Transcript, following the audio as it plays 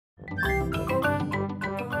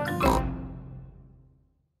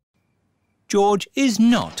George is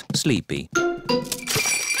not sleepy. George!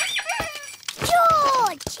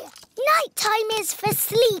 Nighttime is for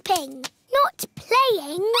sleeping, not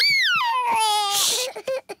playing. Shh!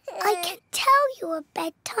 I can tell you a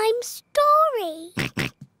bedtime story.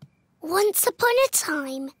 Once upon a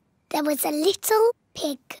time, there was a little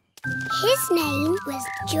pig. His name was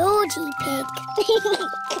Georgie Pig.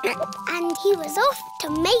 And he was off to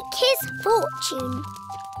make his fortune.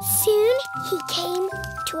 Soon he came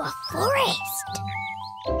to a forest.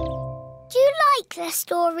 Do you like the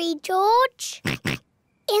story, George?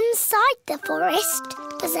 Inside the forest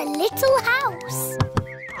was a little house.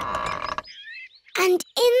 And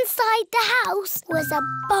inside the house was a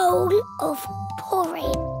bowl of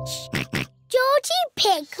porridge. Georgie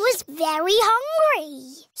Pig was very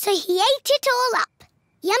hungry, so he ate it all up.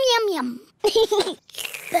 Yum, yum, yum.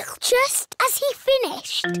 But just as he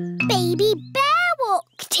finished, Baby Bear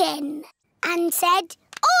walked in and said,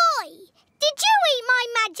 "Oi, did you eat my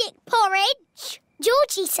magic porridge?"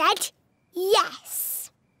 Georgie said,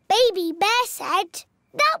 "Yes." Baby Bear said,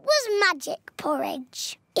 "That was magic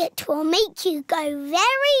porridge. It will make you go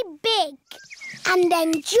very big." And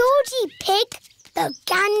then Georgie Pig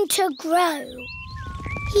began to grow.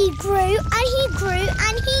 He grew and he grew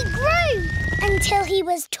and he grew until he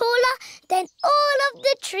was taller than all of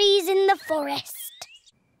the trees in the forest.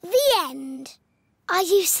 The end. Are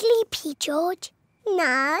you sleepy, George?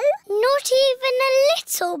 No. Not even a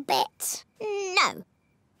little bit? No.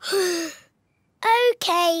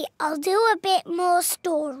 OK, I'll do a bit more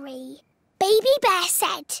story. Baby Bear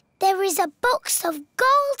said there is a box of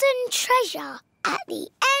golden treasure at the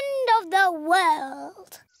end of the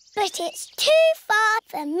world. But it's too far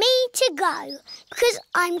for me to go because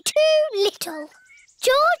I'm too little.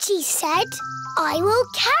 Georgie said, "I will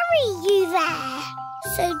carry you there."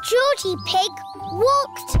 So Georgie Pig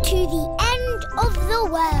walked to the end of the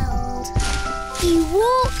world. He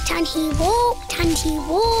walked and he walked and he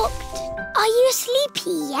walked. Are you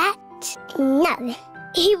sleepy yet? No.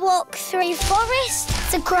 He walked through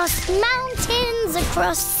forests, across mountains,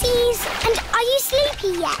 across seas. And are you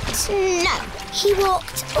sleepy yet? No. He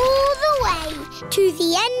walked all the way to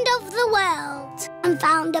the end of the world and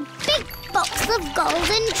found a big box of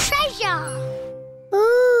golden treasure.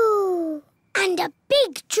 Ooh. And a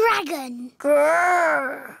big dragon.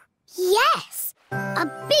 Grrr. Yes, a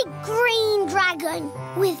big green dragon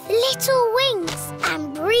with little wings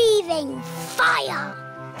and breathing fire.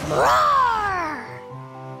 Roar!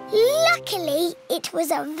 Luckily, it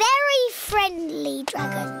was a very friendly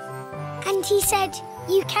dragon. And he said,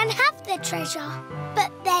 "You can have the treasure."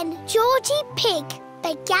 But then Georgie Pig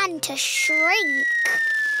began to shrink.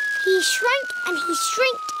 He shrank and he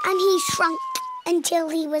shrinked and he shrunk until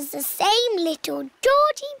he was the same little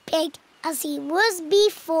Georgie Pig as he was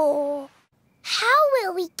before. "How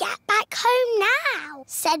will we get back home now?"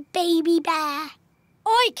 said Baby Bear.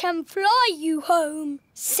 "I can fly you home,"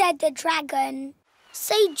 said the dragon.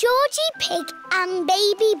 So Georgie Pig and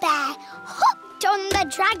Baby Bear hopped on the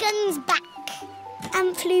dragon's back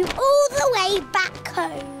and flew all the way back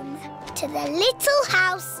home to the little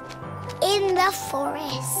house in the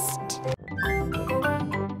forest.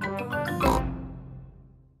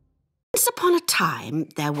 Once upon a time,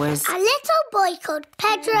 there was a little boy called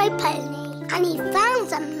Pedro Pony, and he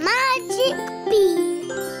found a magic bean.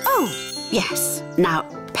 Oh, yes. Now,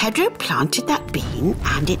 Pedro planted that bean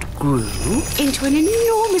and it grew into an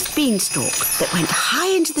enormous beanstalk that went high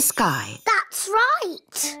into the sky. That's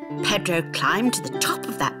right. Pedro climbed to the top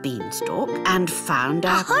of that beanstalk and found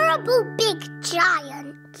a horrible big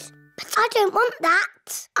giant. But I don't want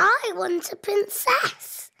that. I want a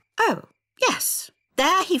princess. Oh, yes.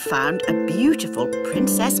 There he found a beautiful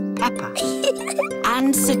Princess Peppa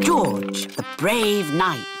and Sir George, the brave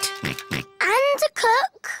knight. And a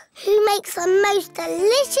cook who makes the most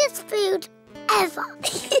delicious food ever.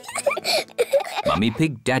 Mummy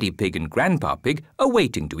Pig, Daddy Pig and Grandpa Pig are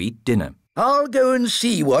waiting to eat dinner. I'll go and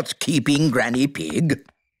see what's keeping Granny Pig.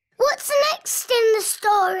 What's next in the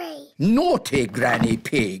story? Naughty Granny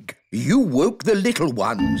Pig. You woke the little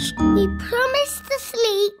ones. We promised to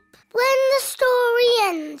sleep when the story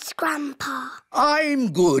ends, Grandpa.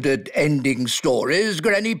 I'm good at ending stories,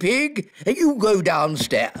 Granny Pig. You go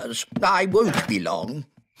downstairs. I won't be long.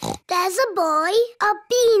 There's a boy, a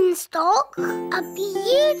beanstalk, a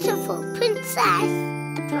beautiful princess,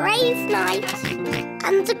 a brave knight,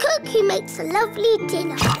 and a cook who makes a lovely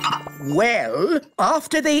dinner. Well,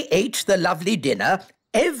 after they ate the lovely dinner,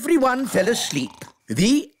 everyone fell asleep.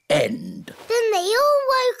 The end. Then they all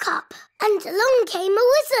woke up and along came a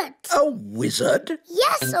wizard. A wizard?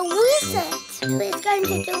 Yes, a wizard who is going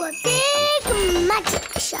to do a big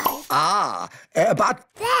magic show. But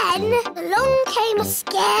Then along came a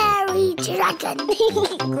scary dragon.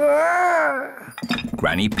 Grrr.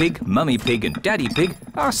 Granny Pig, Mummy Pig and Daddy Pig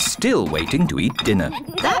are still waiting to eat dinner.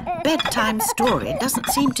 That bedtime story doesn't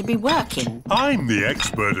seem to be working. I'm the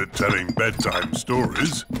expert at telling bedtime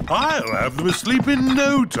stories. I'll have them asleep in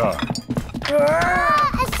no time.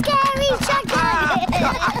 A scary dragon.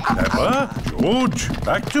 Peppa, George,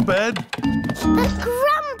 back to bed. But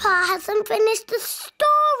Grandpa hasn't finished the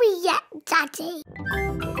story yet, Daddy.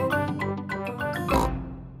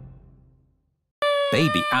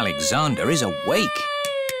 Baby Alexander is awake.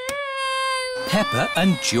 Peppa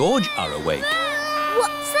and George are awake.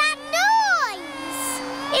 What's that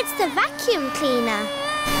noise? It's the vacuum cleaner.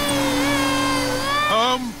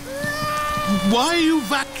 Why are you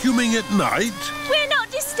vacuuming at night? We're not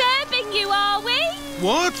disturbing you, are we?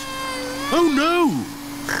 What? Oh, no!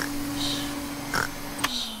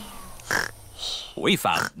 We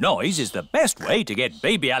found noise is the best way to get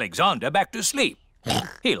baby Alexander back to sleep.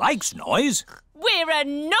 He likes noise. We're a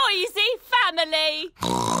noisy family.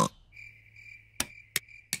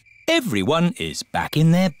 Everyone is back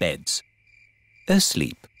in their beds,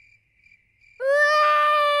 asleep.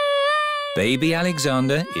 Baby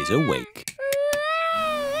Alexander is awake.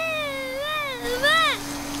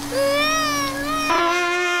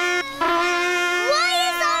 Why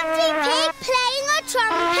is Auntie Pig playing a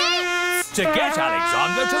trumpet? To get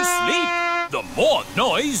Alexander to sleep. The more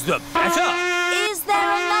noise, the better. Is there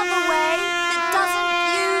another way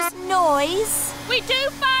that doesn't use noise? We do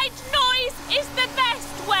find noise is the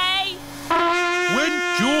best way. When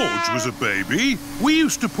George was a baby, we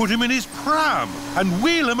used to put him in his pram and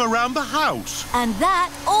wheel him around the house. And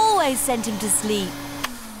that always sent him to sleep.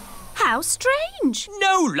 How strange.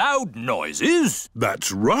 No loud noises.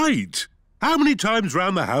 That's right. How many times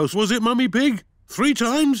round the house was it, Mummy Pig? 3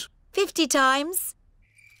 times? 50 times.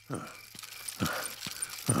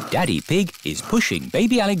 Daddy Pig is pushing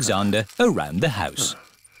baby Alexander around the house.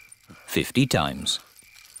 50 times.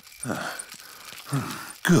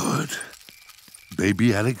 Good.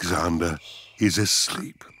 Baby Alexander is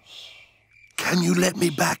asleep. Can you let me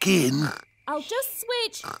back in? I'll just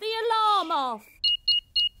switch the alarm off.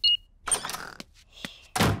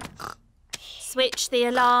 Switch the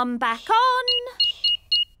alarm back on.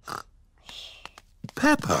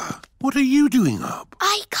 Peppa, what are you doing up?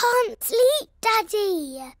 I can't sleep,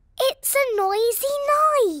 Daddy. It's a noisy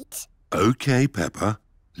night. OK, Peppa.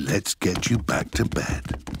 Let's get you back to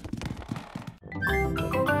bed.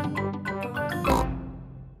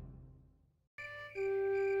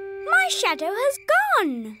 My shadow has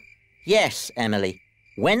gone. Yes, Emily.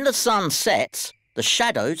 When the sun sets, the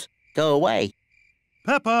shadows go away.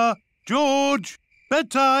 Peppa, George,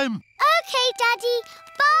 bedtime. OK, Daddy.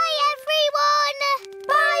 Bye, everyone.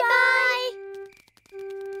 Bye-bye.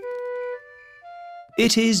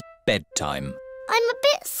 It is bedtime. I'm a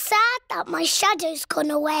bit sad that my shadow's gone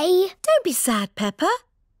away. Don't be sad, Peppa.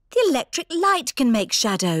 The electric light can make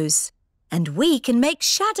shadows. And we can make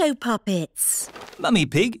shadow puppets. Mummy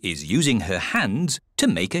Pig is using her hands to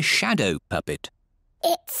make a shadow puppet.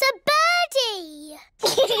 It's a birdie.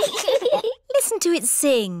 Listen to it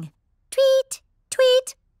sing. Tweet,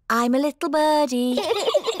 tweet, I'm a little birdie.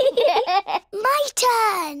 My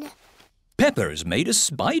turn. Peppa has made a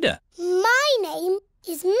spider. My name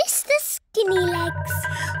is Mr. Skinny Legs.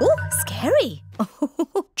 Oh, scary.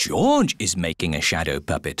 George is making a shadow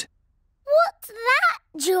puppet. What's that,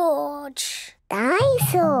 George?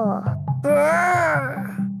 Dinosaur.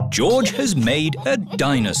 Brrr. George has made a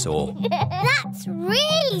dinosaur. That's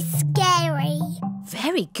really scary.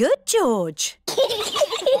 Very good, George.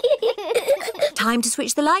 Time to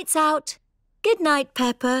switch the lights out. Good night,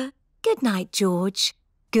 Peppa. Good night, George.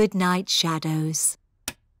 Good night, shadows.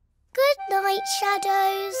 Good night,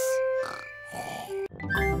 shadows.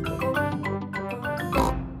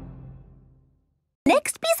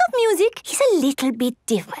 Next piece of music is a little bit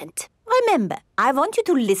different. Remember, I want you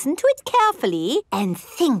to listen to it carefully and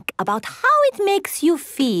think about how it makes you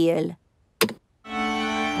feel.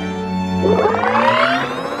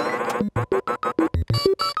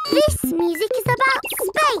 This music is about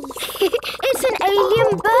space. It's an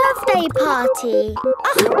alien birthday party.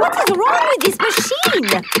 What is wrong with this machine?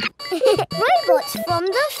 Robots from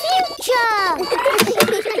the future.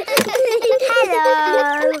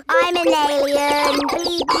 Hello, I'm an alien.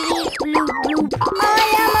 Bleep, bleep, bloop, bloop. I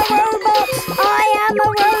am a robot. I am a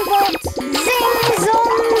robot. Zing,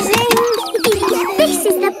 zong, zing. This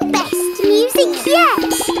is the best music yet.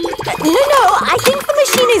 No, I think the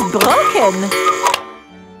machine is broken.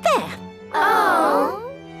 There.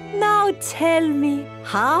 Oh. Now tell me,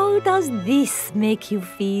 how does this make you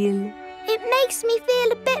feel? It makes me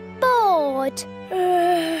feel a bit bored.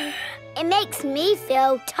 It makes me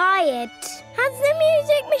feel tired. Has the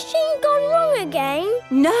music machine gone wrong again?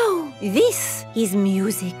 No, this is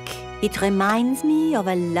music. It reminds me of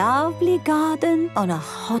a lovely garden on a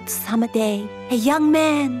hot summer day. A young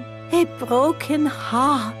man, a broken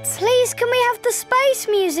heart. Please, can we have the space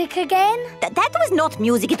music again? That was not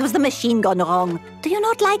music, it was the machine gone wrong. Do you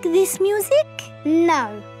not like this music?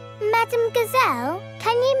 No. Madam Gazelle,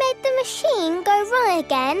 can you make the machine go wrong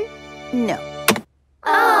again? No.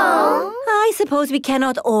 Oh. I suppose we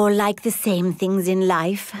cannot all like the same things in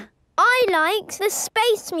life. I liked the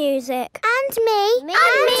space music. And me. Me.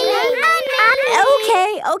 And me. And me.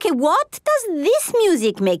 Okay, what does this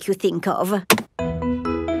music make you think of?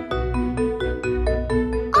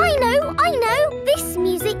 I know. This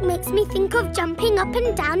music makes me think of jumping up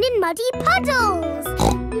and down in muddy puddles.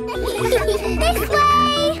 This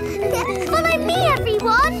way. Follow me,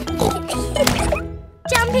 everyone.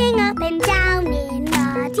 Jumping up and down in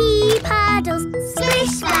muddy puddles. Splish,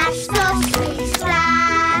 splash, slosh, splish,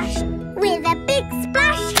 splash. With a big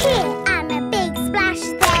splash here and a big splash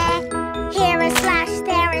there. Here a splash,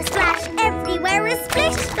 there a splash, everywhere a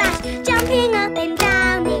splish, splash. Jumping up and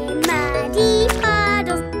down in muddy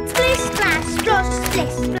puddles. Splish, splash, slosh,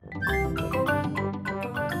 splish, splash.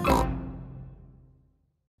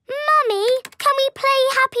 Mummy, can we play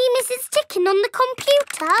Happy Mrs. Chicken on the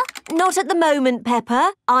computer? Not at the moment,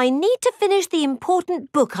 Peppa. I need to finish the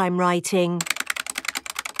important book I'm writing.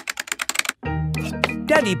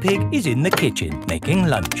 Daddy Pig is in the kitchen making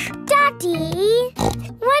lunch. Daddy,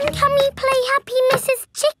 when can we play Happy Mrs.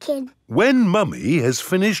 Chicken? When Mummy has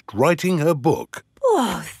finished writing her book.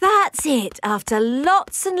 Oh, that's it. After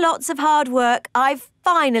lots and lots of hard work, I've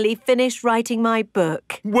finally finished writing my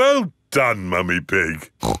book. Well done, Mummy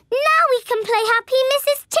Pig. Now we can play Happy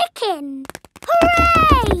Mrs. Chicken.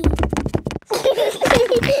 Hooray!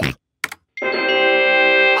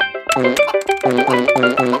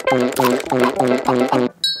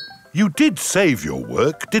 You did save your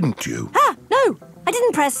work, didn't you? Ah, no, I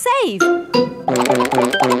didn't press save. 40, 90,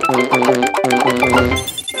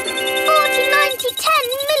 10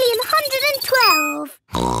 million, 112.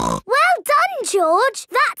 Well done, George.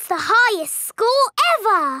 That's the highest score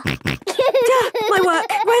ever. My work.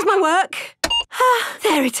 Where's my work? Ah,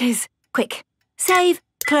 there it is. Quick. Save,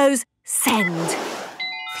 close, send.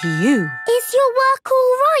 Phew. Is your work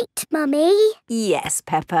all right, Mummy? Yes,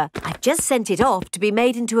 Peppa. I've just sent it off to be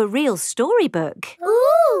made into a real storybook.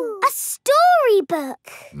 Ooh, a storybook.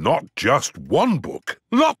 Not just one book.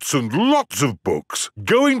 Lots and lots of books.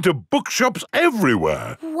 Going to bookshops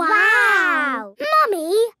everywhere. Wow.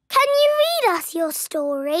 Mummy, can you read us your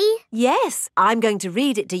story? Yes, I'm going to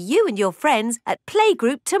read it to you and your friends at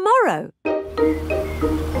playgroup tomorrow.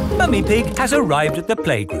 Mummy Pig has arrived at the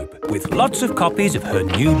playgroup with lots of copies of her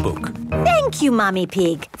new book. Thank you, Mummy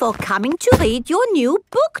Pig, for coming to read your new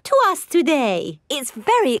book to us today. It's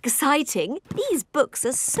very exciting. These books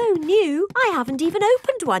are so new, I haven't even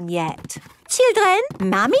opened one yet. Children,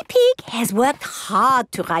 Mummy Pig has worked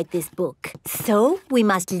hard to write this book. So we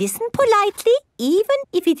must listen politely, even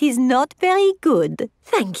if it is not very good.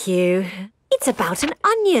 Thank you. It's about an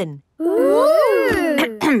onion.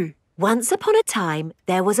 Ooh. Once upon a time,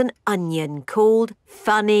 there was an onion called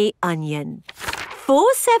Funny Onion.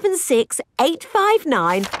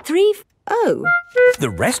 4768593. Oh. The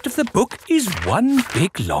rest of the book is one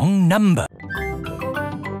big long number.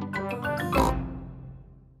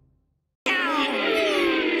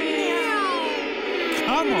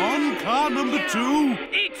 Come on, car number 2.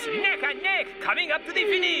 It's neck and neck, coming up to the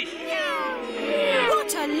finish.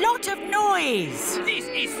 What a lot of noise! This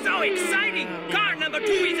is so exciting. Car number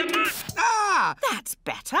 2 is a must. Ah! That's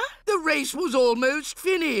better. The race was almost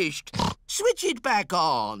finished. Switch it back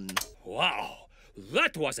on. Wow,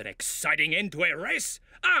 that was an exciting end to a race.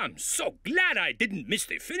 I'm so glad I didn't miss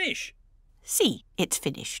the finish. See, it's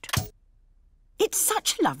finished. It's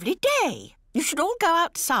such a lovely day. You should all go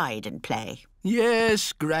outside and play.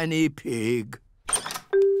 Yes, Granny Pig.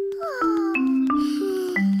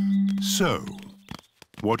 So,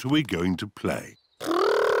 what are we going to play?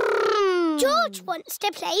 George wants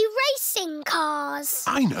to play racing cars.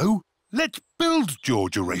 I know. Let's build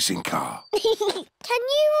George a racing car. Can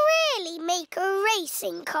you really make a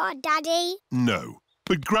racing car, Daddy? No,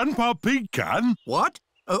 but Grandpa Pig can. What?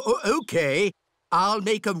 OK. I'll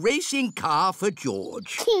make a racing car for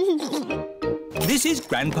George. This is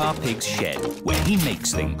Grandpa Pig's shed, where he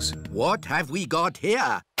makes things. What have we got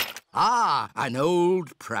here? Ah, an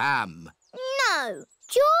old pram. No,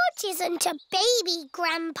 George isn't a baby,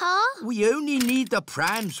 Grandpa. We only need the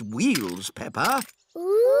pram's wheels, Peppa.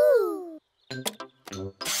 Ooh.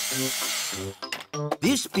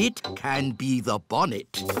 This bit can be the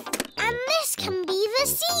bonnet. And this can be the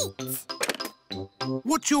seat.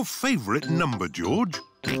 What's your favourite number, George?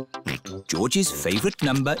 George's favourite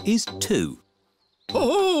number is 2.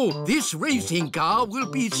 Oh, this racing car will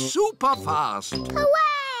be super fast.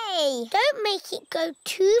 Hooray! Don't make it go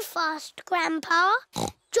too fast, Grandpa.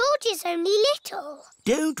 George is only little.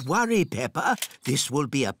 Don't worry, Peppa. This will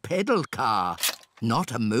be a pedal car,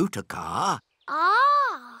 not a motor car.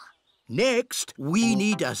 Ah! Next, we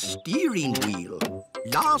need a steering wheel.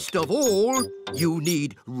 Last of all, you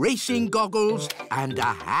need racing goggles and a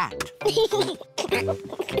hat.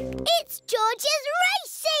 It's George's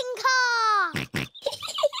racing car!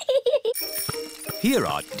 Here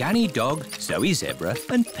are Danny Dog, Zoe Zebra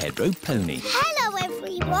and Pedro Pony. Hello,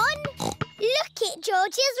 everyone. Look at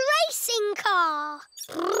George's racing car.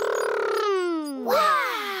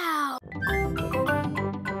 Wow!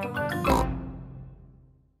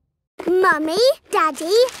 Mummy,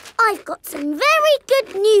 Daddy, I've got some very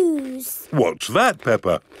good news. What's that,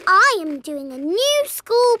 Peppa? I am doing a new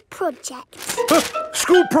school project.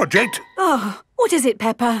 School project? Oh, what is it,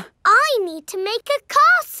 Peppa? I need to make a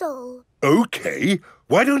castle. OK.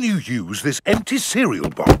 Why don't you use this empty cereal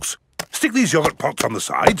box? Stick these yoghurt pots on the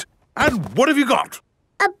sides. And what have you got?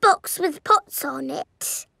 A box with pots on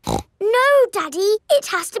it. No, Daddy, it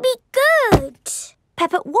has to be good.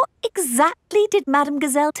 Peppa, what exactly did Madame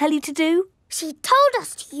Gazelle tell you to do? She told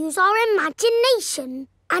us to use our imagination.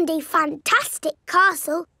 And a fantastic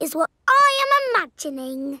castle is what I am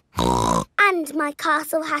imagining. And my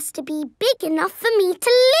castle has to be big enough for me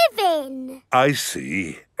to live in. I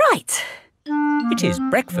see. Right. It is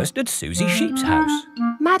breakfast at Suzy Sheep's house.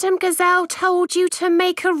 Madame Gazelle told you to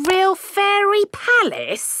make a real fairy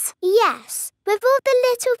palace? Yes, with all the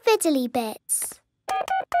little fiddly bits.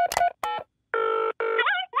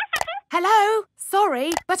 Hello?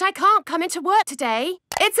 Sorry, but I can't come into work today.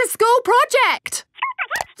 It's a school project.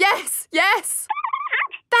 Yes, yes.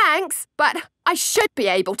 Thanks, but I should be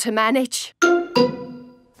able to manage.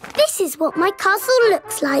 This is what my castle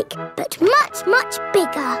looks like, but much, much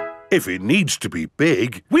bigger. If it needs to be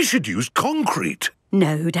big, we should use concrete.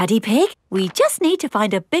 No, Daddy Pig. We just need to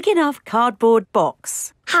find a big enough cardboard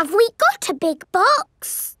box. Have we got a big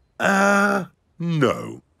box? No.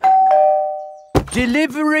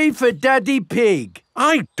 Delivery for Daddy Pig.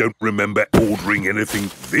 I don't remember ordering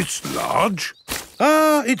anything this large.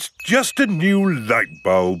 It's just a new light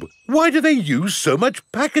bulb. Why do they use so much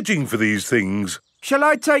packaging for these things? Shall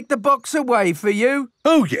I take the box away for you?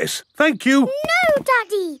 Oh, yes, thank you. No,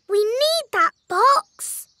 Daddy, we need that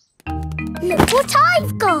box. Look what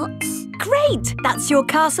I've got. Great! That's your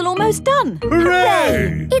castle almost done.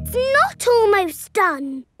 Hooray! It's not almost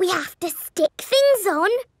done. We have to stick things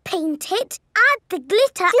on, paint it, add the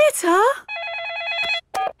glitter. Glitter?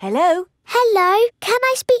 Hello? Hello, can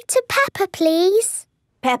I speak to Peppa, please?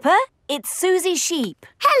 Peppa, it's Suzy Sheep.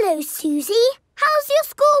 Hello, Suzy. How's your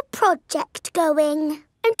school project going?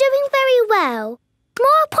 I'm doing very well.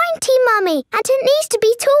 More pointy, Mummy, and it needs to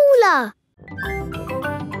be taller.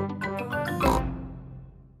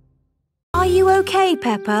 Are you OK,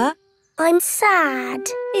 Peppa? I'm sad.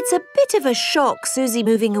 It's a bit of a shock, Suzy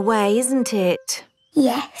moving away, isn't it?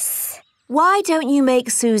 Yes. Why don't you make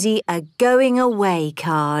Suzy a going away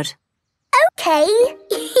card? OK.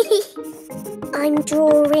 I'm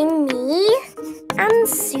drawing me and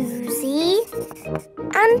Suzy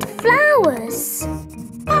and flowers.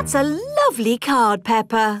 That's a lovely card,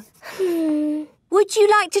 Peppa. Would you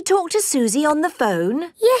like to talk to Suzy on the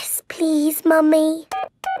phone? Yes, please, Mummy.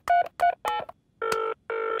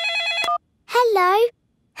 Hello.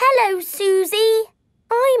 Hello, Suzy.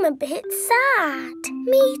 I'm a bit sad.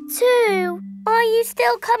 Me too. Are you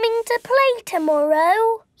still coming to play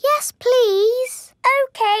tomorrow? Yes, please.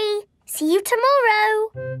 OK. See you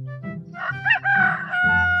tomorrow.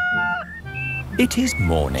 It is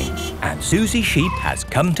morning and Suzy Sheep has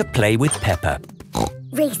come to play with Peppa.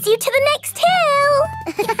 Race you to the next hill.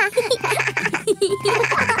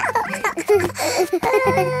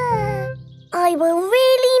 I will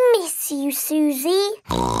really miss you, Suzy.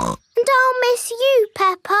 And I'll miss you,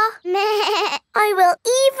 Peppa. I will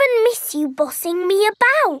even miss you bossing me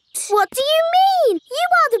about. What do you mean? You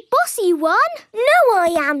are the bossy one. No, I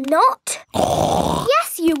am not.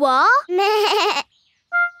 Yes, you are.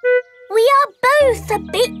 We are both a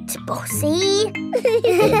bit bossy.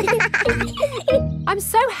 I'm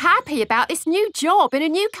so happy about this new job in a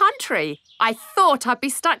new country. I thought I'd be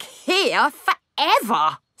stuck here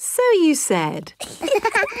forever. So you said.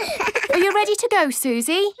 Are you ready to go,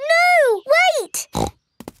 Suzy? No, wait!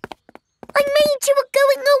 I made you a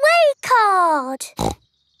going away card.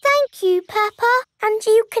 Thank you, Peppa. And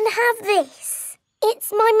you can have this.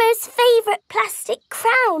 It's my most favourite plastic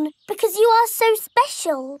crown because you are so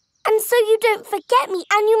special. And so you don't forget me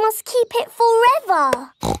and you must keep it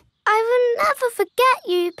forever. I will never forget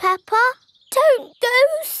you, Peppa. Don't go,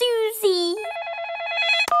 Suzy.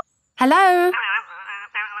 Hello?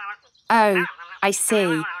 Oh, I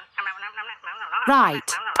see.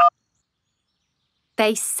 Right.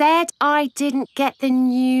 They said I didn't get the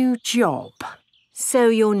new job. So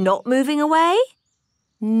you're not moving away?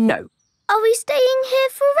 No. Are we staying here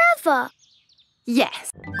forever?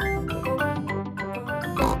 Yes.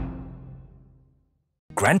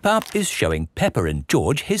 Grandpa is showing Peppa and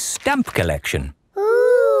George his stamp collection.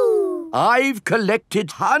 Ooh. I've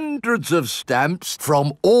collected hundreds of stamps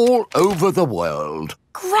from all over the world.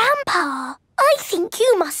 Grandpa, I think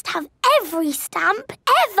you must have every stamp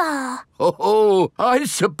ever. Oh, I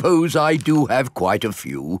suppose I do have quite a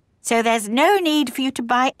few. So there's no need for you to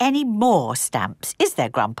buy any more stamps, is there,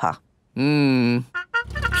 Grandpa? Here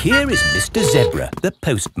is Mr. Zebra, the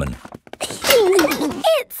postman.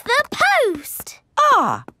 It's the post.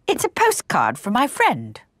 Ah, it's a postcard from my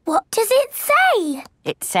friend. What does it say?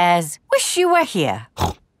 It says, "Wish you were here."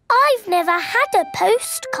 I've never had a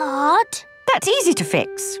postcard. That's easy to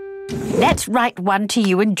fix. Let's write one to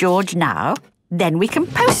you and George now. Then we can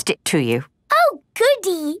post it to you. Oh,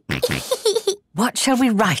 goody. What shall we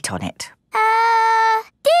write on it?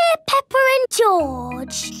 Dear Peppa and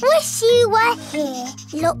George, wish you were here.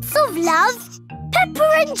 Lots of love, Peppa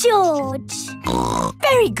and George.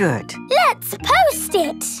 Very good. Let's post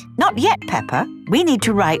it. Not yet, Peppa. We need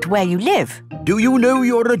to write where you live. Do you know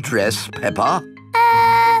your address, Peppa?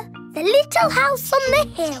 The little house on the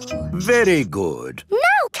hill. Very good.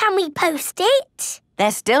 Now can we post it?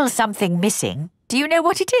 There's still something missing. Do you know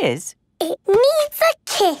what it is? It needs a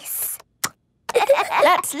kiss.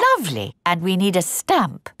 That's lovely. And we need a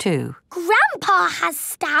stamp too. Grandpa has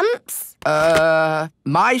stamps.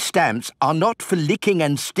 My stamps are not for licking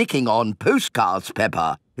and sticking on postcards,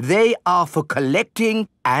 Peppa. They are for collecting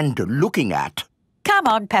and looking at. Come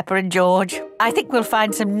on, Peppa and George. I think we'll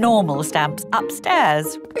find some normal stamps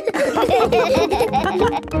upstairs.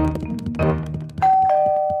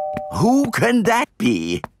 Who can that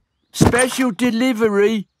be? Special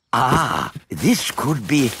delivery? Ah, this could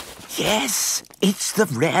be... Yes, it's the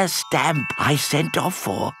rare stamp I sent off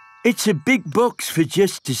for. It's a big box for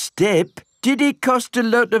just a step. Did it cost a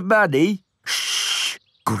lot of money? Shh!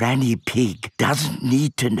 Granny Pig doesn't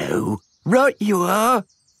need to know. Right you are.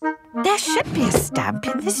 There should be a stamp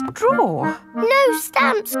in this drawer. No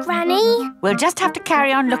stamps, Granny. We'll just have to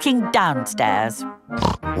carry on looking downstairs.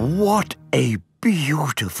 What a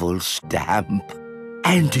beautiful stamp.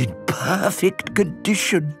 And in perfect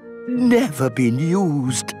condition. Never been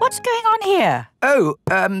used. What's going on here? Oh,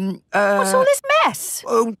 What's all this mess?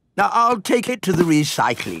 Oh, now I'll take it to the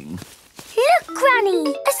recycling. Look,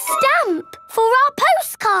 Granny, a stamp for our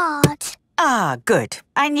postcard. Ah, good.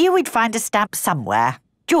 I knew we'd find a stamp somewhere.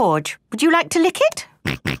 George, would you like to lick it?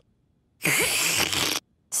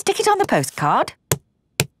 Stick it on the postcard.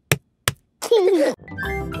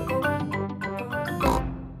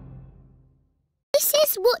 This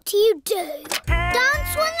is what you do.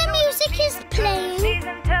 Dance when the music is playing,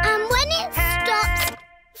 and when it stops,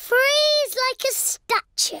 freeze like a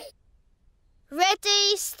statue.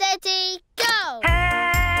 Ready, steady, go!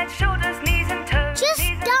 Head, shoulders, knees and toes. Just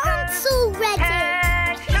dance already.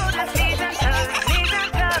 Head, shoulders, knees and toes, knees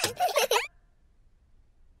and toes.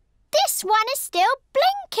 This one is still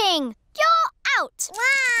blinking. You're out.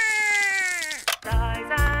 Eyes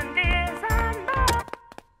and ears and mouth.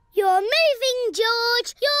 You're moving,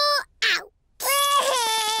 George. You're out.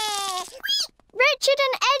 Richard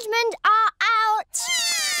and Edmund are out.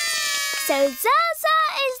 So Zaza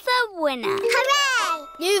is the winner. Hooray!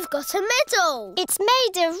 You've got a medal. It's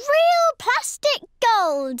made of real plastic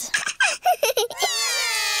gold.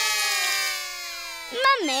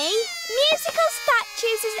 Mummy, musical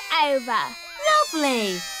statues is over.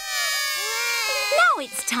 Lovely. Now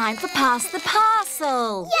it's time for Pass the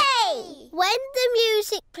Parcel. Yay! When the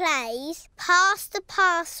music plays, pass the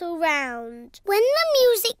parcel round. When the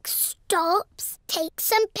music stops, take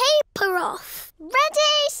some paper off.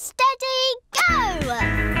 Ready, steady, go!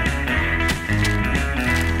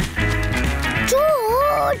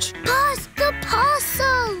 George, pass the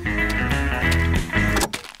parcel.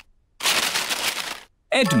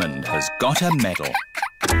 Edmund has got a medal.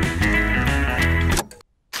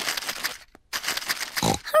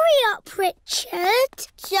 Hurry up, Richard.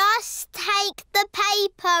 Just take the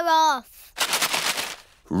paper off.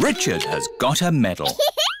 Richard has got a medal.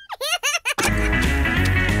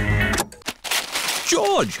 George!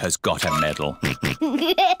 George has got a medal.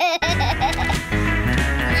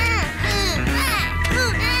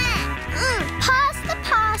 Pass the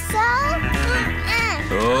parcel.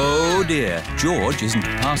 Oh dear, George isn't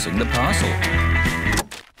passing the parcel.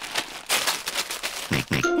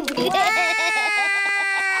 No,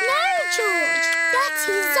 George, that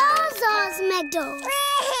is Zaza's medal.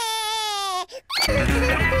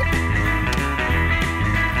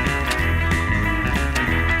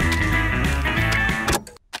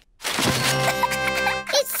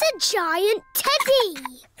 It's a giant teddy.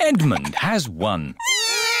 Edmund has won.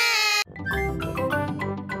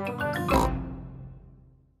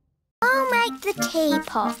 I'll make the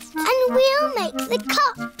teapot and we'll make the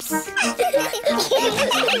cups.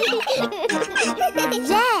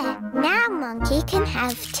 There, now Monkey can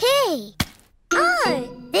have tea.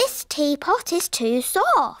 Oh, this teapot is too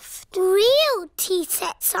soft. Real tea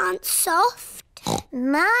sets aren't soft.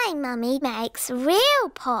 My mummy makes real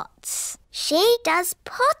pots. She does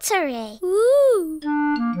pottery. Ooh.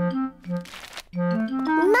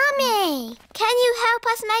 Mummy, can you help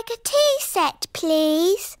us make a tea set,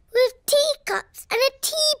 please? With teacups and a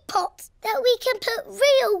teapot that we can put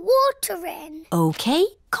real water in. OK,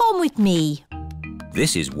 come with me.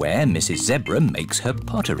 This is where Mrs. Zebra makes her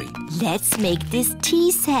pottery. Let's make this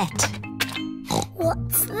tea set.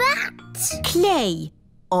 What's that? Clay.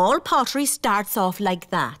 All pottery starts off like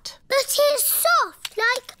that. But it's soft,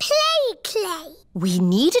 like clay. We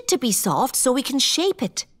need it to be soft so we can shape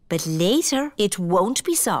it. But later, it won't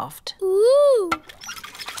be soft. Ooh.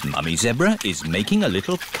 Mummy Zebra is making a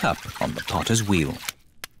little cup on the potter's wheel.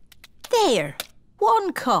 There,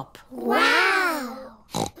 1 cup. Wow.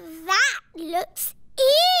 That looks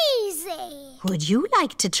easy. Would you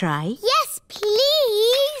like to try? Yes,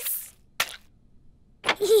 please.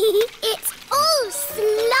 It's all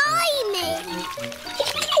slimy.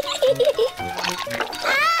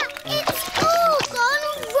 It's all gone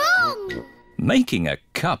wrong. Making a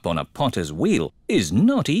cup on a potter's wheel is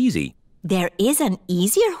not easy. There is an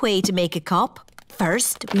easier way to make a cup.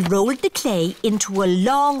 First, we roll the clay into a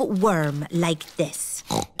long worm like this.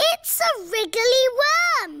 It's a wriggly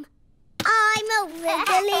worm. I'm a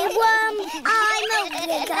wriggly worm. I'm a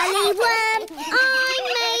wriggly worm. I'm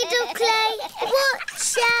made of clay. What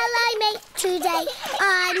shall I make today?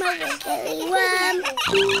 I'm a wriggly worm.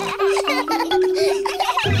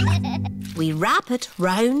 We wrap it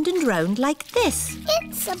round and round like this.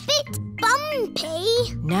 It's a bit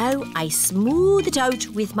bumpy. Now I smooth it out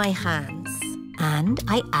with my hands. And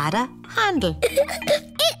I add a handle.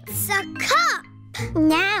 It's a cup.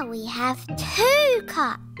 Now we have 2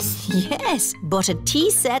 cups. Yes, but a tea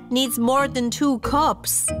set needs more than 2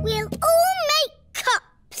 cups. We'll all make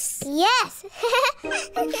cups. Yes.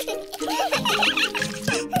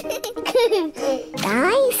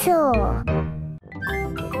 Dinosaur.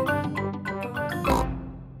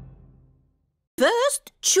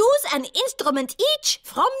 First, choose an instrument each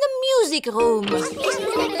from the music room.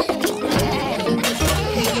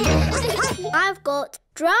 I've got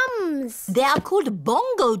drums. They are called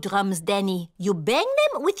bongo drums, Danny. You bang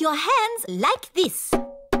them with your hands like this.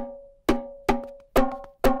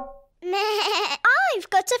 I've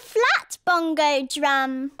got a flat bongo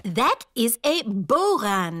drum. That is a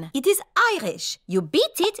boran. It is Irish. You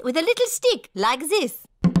beat it with a little stick like this.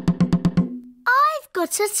 I've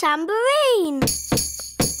got a tambourine.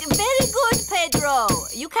 Very good, Pedro.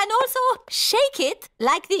 You can also shake it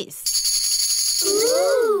like this.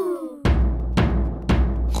 Ooh.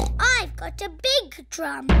 I've got a big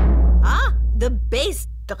drum. Ah, the bass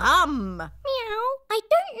drum. Meow. I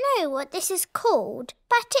don't know what this is called,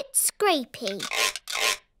 but it's scrapey.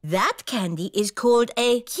 That candy is called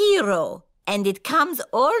a hero, and it comes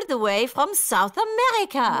all the way from South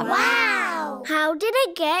America. Wow! How did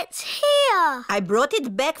it get here? I brought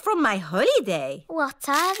it back from my holiday. What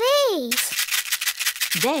are these?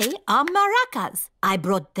 They are maracas. I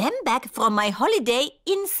brought them back from my holiday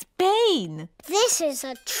in Spain. This is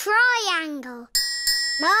a triangle.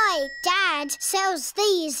 My dad sells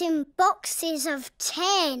these in boxes of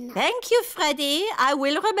 10. Thank you, Freddie. I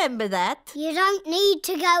will remember that. You don't need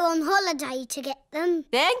to go on holiday to get them.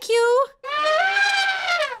 Thank you.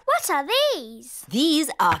 What are these?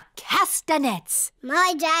 These are castanets.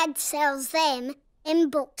 My dad sells them in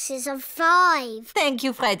boxes of 5. Thank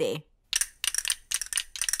you, Freddie.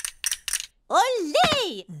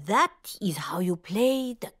 Olé! That is how you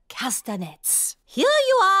play the castanets. Here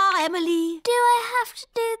you are, Emily. Do I have to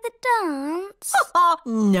do the dance?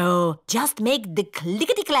 No, just make the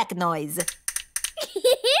clickety-clack noise.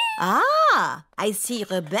 Ah, I see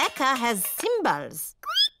Rebecca has cymbals.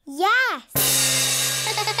 Yes.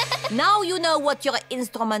 Now you know what your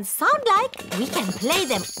instruments sound like. We can play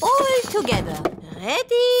them all together.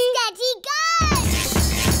 Ready? Steady, go!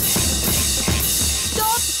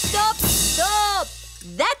 Stop, stop, stop!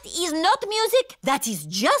 That is not music, that is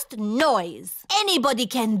just noise. Anybody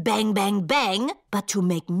can bang, bang, bang, but to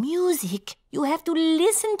make music, you have to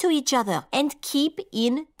listen to each other and keep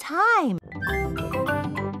in time.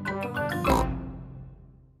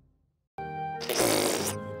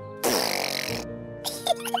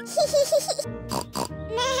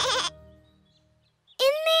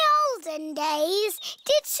 In the olden days,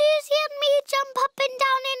 did Suzy and me jump up and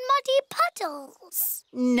down in muddy puddles?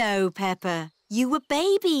 No, Peppa. You were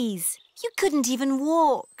babies. You couldn't even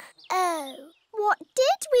walk. Oh. What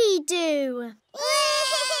did we do?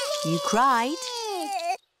 You cried.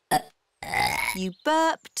 You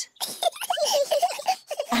burped.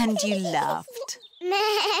 And you laughed.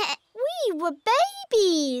 We were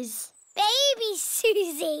babies. Baby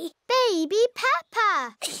Suzy. Baby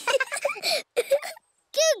Peppa.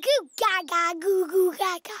 Goo goo gaga, goo goo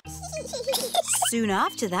gaga. Soon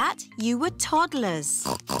after that, you were toddlers.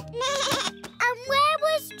 And where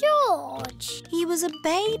was George? He was a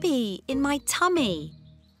baby in my tummy.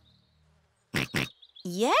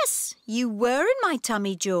 Yes, you were in my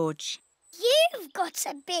tummy, George. You've got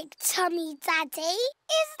a big tummy, Daddy.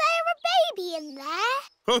 Is there a baby in there?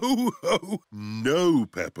 Ho, ho! No,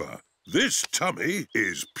 Peppa. This tummy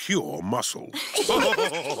is pure muscle.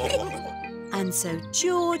 And so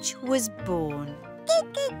George was born.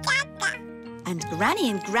 And Granny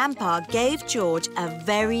and Grandpa gave George a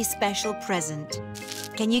very special present.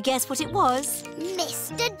 Can you guess what it was?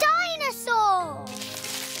 Mr. Dinosaur.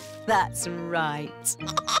 That's right.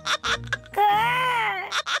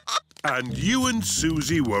 And you and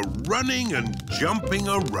Suzy were running and jumping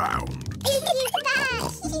around.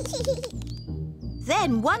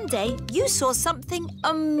 Then one day you saw something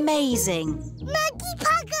amazing. Muddy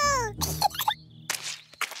puddle.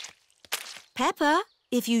 Peppa,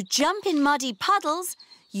 if you jump in muddy puddles,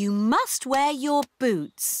 you must wear your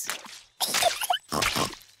boots.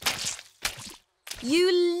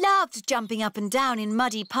 You loved jumping up and down in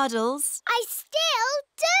muddy puddles. I still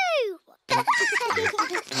do.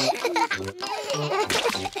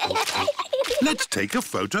 Let's take a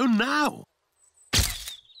photo now.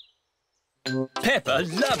 Peppa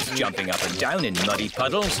loves jumping up and down in muddy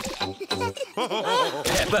puddles.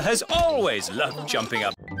 Peppa has always loved jumping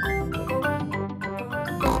up.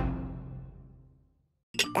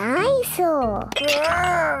 Dinosaur.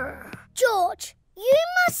 George, you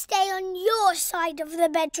must stay on your side of the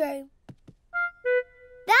bedroom.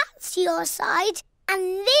 That's your side,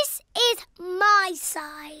 and this is my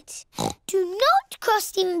side. Do not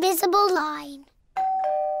cross the invisible line.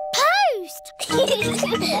 Post!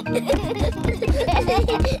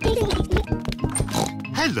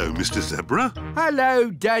 Hello, Mr. Zebra.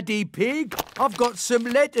 Hello, Daddy Pig. I've got some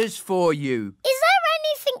letters for you. Is there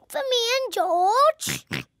anything for me and George?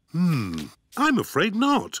 I'm afraid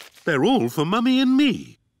not. They're all for Mummy and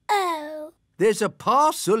me. Oh. There's a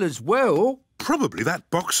parcel as well. Probably that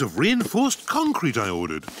box of reinforced concrete I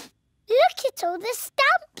ordered. Look at all the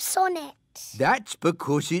stamps on it. That's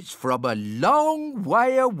because it's from a long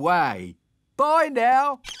way away. Bye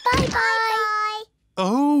now. Bye-bye.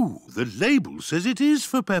 Oh, the label says it is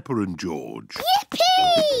for Peppa and George. Yippee!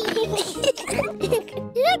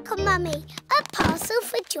 Look, Mummy, a parcel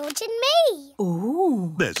for George and me.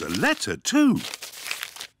 Ooh. There's a letter too.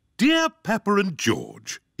 Dear Peppa and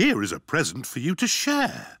George, here is a present for you to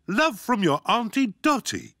share. Love from your Auntie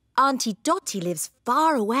Dottie. Auntie Dottie lives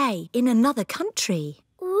far away in another country.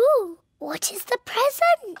 Ooh, what is the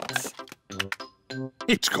present?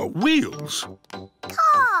 It's got wheels.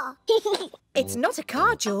 Car. It's not a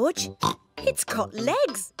car, George. It's got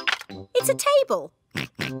legs. It's a table.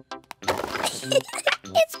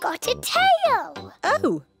 It's got a tail.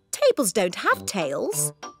 Oh, tables don't have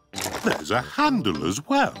tails. There's a handle as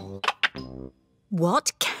well.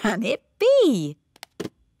 What can it be?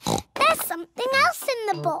 There's something else in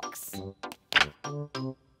the box.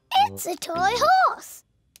 It's a toy horse.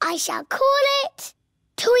 I shall call it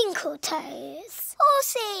Twinkle Toes.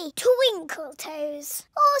 Horsey, Twinkle Toes.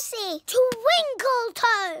 Horsey, Twinkle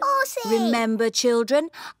Toes. Horsey. Remember, children,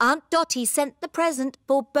 Aunt Dottie sent the present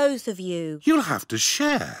for both of you. You'll have to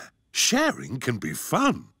share. Sharing can be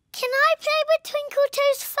fun. Can I play with Twinkle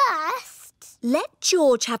Toes first? Let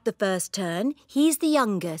George have the first turn. He's the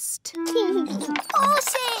youngest.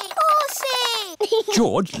 Horsey! Horsey!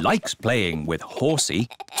 George likes playing with Horsey.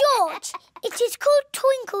 George, it is called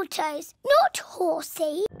Twinkle Toes, not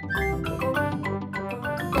Horsey.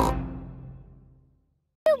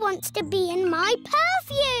 Who wants to be in my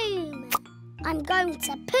perfume? I'm going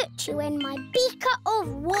to put you in my beaker of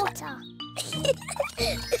water.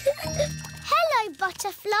 Hello,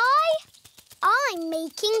 butterfly. I'm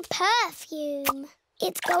making perfume.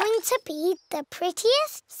 It's going to be the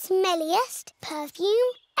prettiest, smelliest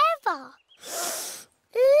perfume ever.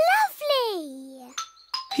 Lovely!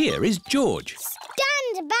 Here is George.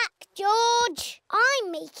 Stand back, George.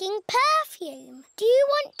 I'm making perfume. Do you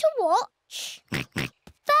want to watch?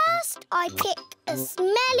 First, I pick a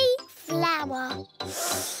smelly flower.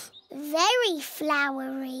 Very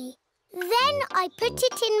flowery. Then I put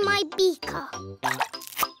it in my beaker.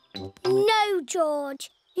 No, George.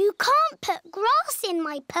 You can't put grass in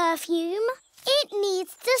my perfume. It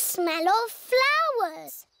needs the smell of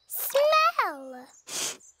flowers. Smell!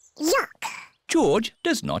 Yuck! George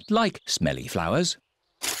does not like smelly flowers.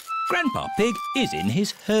 Grandpa Pig is in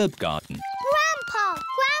his herb garden.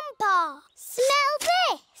 Grandpa! Smell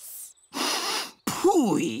this!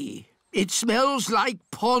 Pooey! It smells like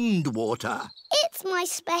pond water. It's my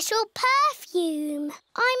special perfume.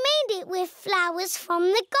 I made it with flowers from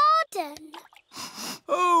the garden.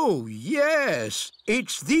 Oh, yes.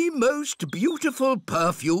 It's the most beautiful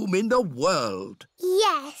perfume in the world.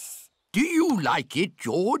 Yes. Do you like it,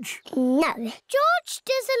 George? No. George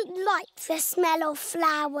doesn't like the smell of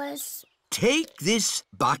flowers. Take this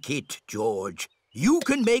bucket, George. You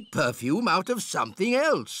can make perfume out of something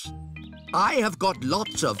else. I have got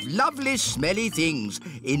lots of lovely smelly things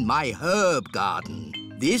in my herb garden.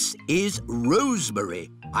 This is rosemary.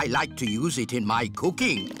 I like to use it in my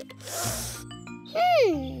cooking.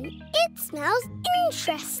 It smells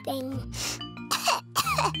interesting.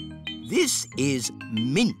 This is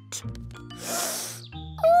mint.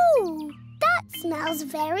 Ooh, that smells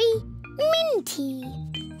very minty.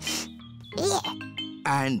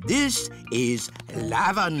 And this is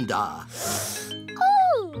lavender.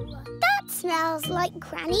 Ooh, that smells like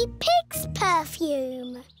Granny Pig's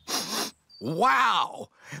perfume. Wow!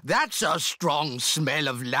 That's a strong smell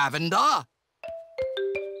of lavender.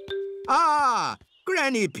 Ah,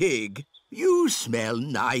 Granny Pig, you smell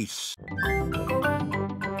nice.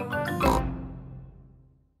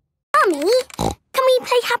 Mummy, can we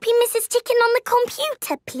play Happy Mrs. Chicken on the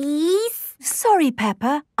computer, please? Sorry,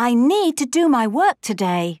 Peppa. I need to do my work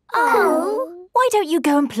today. Oh. Why don't you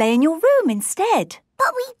go and play in your room instead?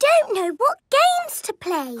 But we don't know what games to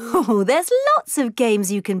play. Oh, there's lots of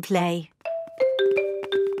games you can play.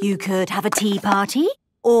 You could have a tea party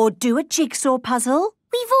or do a jigsaw puzzle.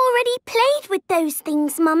 We've already played with those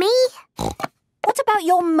things, Mummy. What about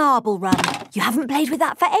your marble run? You haven't played with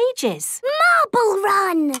that for ages. Marble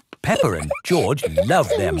run! Peppa and George love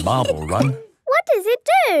their marble run. What does it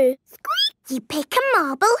do? You pick a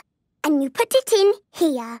marble and you put it in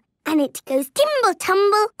here. And it goes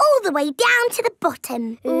timble-tumble all the way down to the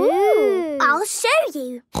bottom. Ooh! I'll show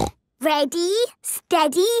you. Ready,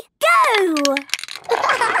 steady, go!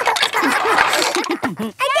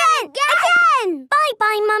 Again!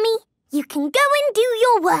 Bye-bye, Mummy. You can go and do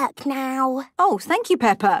your work now. Oh, thank you,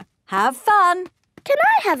 Peppa. Have fun. Can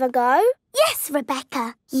I have a go? Yes,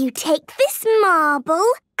 Rebecca. You take this marble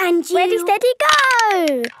and you... Ready, steady,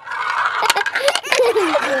 go!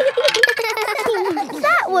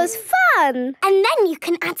 That was fun. And then you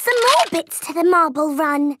can add some more bits to the marble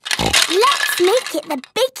run. Let's make it the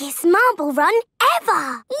biggest marble run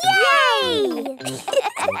ever. Yay!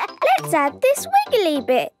 Let's add this wiggly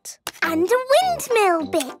bit. And a windmill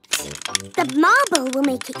bit. The marble will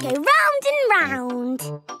make it go round and round.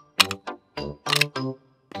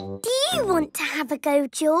 Do you want to have a go,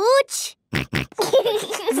 George?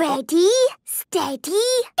 Ready, steady,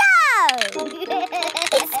 go!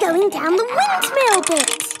 It's going down the windmill bit.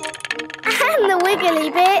 And the wiggly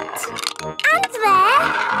bit. And there.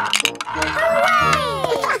 Hooray!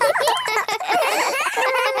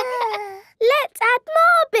 Let's add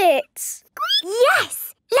more bits.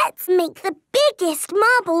 Yes! Let's make the biggest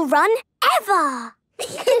marble run ever.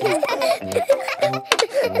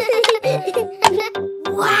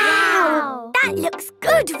 Wow! That looks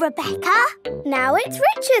good, Rebecca. Now it's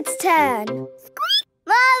Richard's turn. Squeak!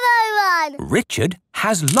 Marble run! Richard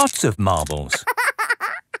has lots of marbles.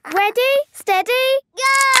 Ready, steady,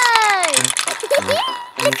 go!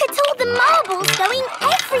 Look at all the marbles going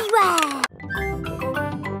everywhere.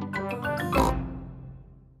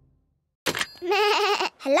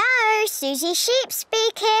 Hello, Suzy Sheep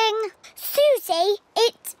speaking. Suzy,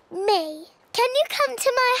 it's me. Can you come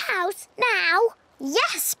to my house now?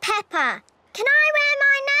 Yes, Peppa. Can I wear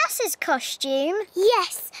my nurse's costume?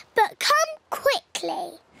 Yes, but come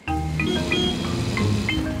quickly.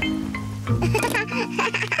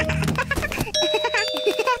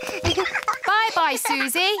 Bye-bye,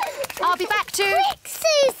 Suzy. I'll be back to... Quick,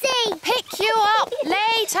 Suzy! Pick you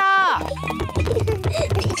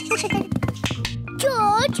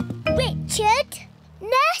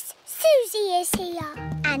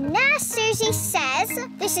Nurse Suzy says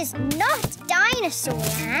this is not dinosaur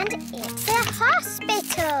land, it's a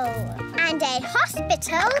hospital. And a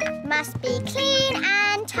hospital must be clean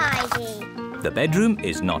and tidy. The bedroom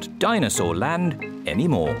is not dinosaur land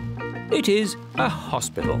anymore. It is a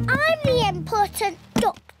hospital. I'm the important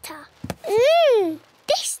doctor.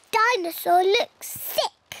 This dinosaur looks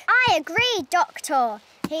sick. I agree, Doctor.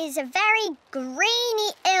 He's a very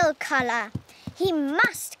greeny ill colour. He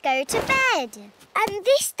must go to bed. And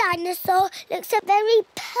this dinosaur looks a very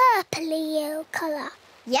purpley ill colour.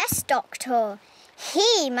 Yes, Doctor.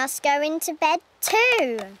 He must go into bed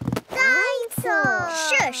too. Dinosaur!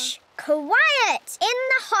 Shush! Quiet in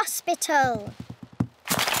the hospital.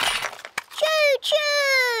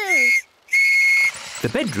 Choo-choo! The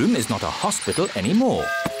bedroom is not a hospital anymore.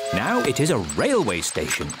 Now it is a railway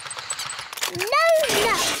station. No.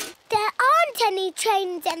 There aren't any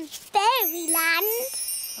trains in Fairyland.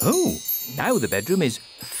 Oh, now the bedroom is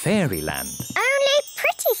Fairyland. Only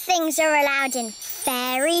pretty things are allowed in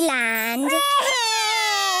Fairyland.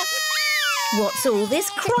 What's all this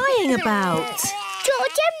crying about?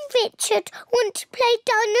 George and Richard want to play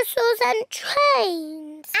dinosaurs and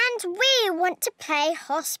trains. And we want to play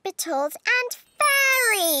hospitals and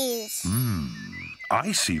fairies.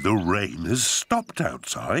 I see the rain has stopped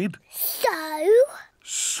outside.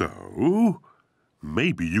 So?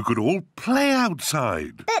 Maybe you could all play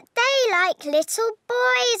outside. But they like little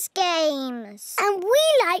boys' games. And we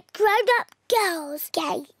like grown-up girls'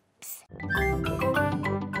 games.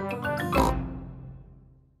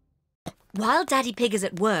 While Daddy Pig is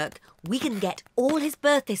at work, we can get all his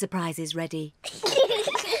birthday surprises ready.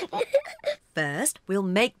 First, we'll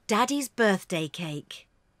make Daddy's birthday cake.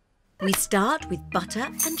 We start with butter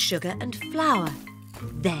and sugar and flour.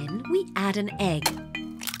 Then we add an egg.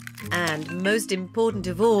 And most important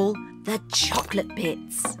of all, the chocolate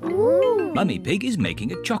bits. Mummy Pig is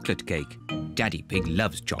making a chocolate cake. Daddy Pig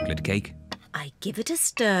loves chocolate cake. I give it a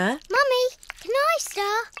stir. Mummy, can I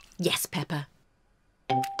stir? Yes, Peppa.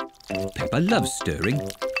 Peppa loves stirring.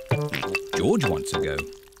 George wants a go.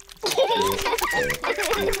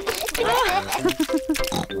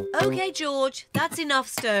 OK, George, that's enough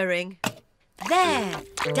stirring. There,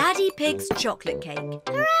 Daddy Pig's chocolate cake.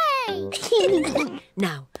 Hooray!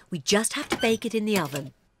 Now, we just have to bake it in the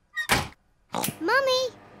oven.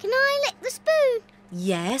 Mummy, can I lick the spoon?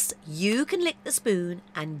 Yes, you can lick the spoon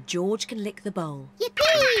and George can lick the bowl.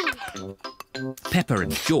 Yippee! Peppa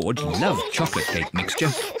and George love chocolate cake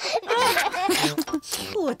mixture.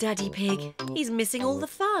 Poor Daddy Pig. He's missing all the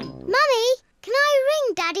fun. Mummy, can I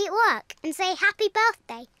ring Daddy at work and say happy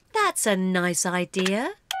birthday? That's a nice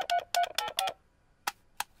idea.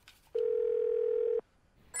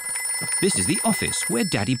 This is the office where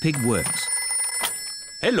Daddy Pig works.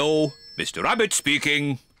 Hello, Mr. Rabbit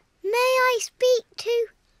speaking. May I speak to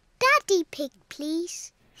Daddy Pig,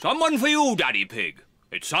 please? Someone for you, Daddy Pig.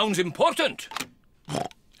 It sounds important.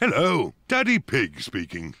 Hello, Daddy Pig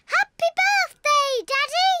speaking. Happy birthday,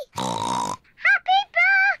 Daddy! Happy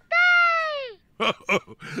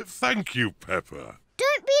birthday! Thank you, Peppa.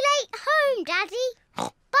 Don't be late home, Daddy.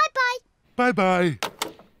 Bye-bye. Bye-bye.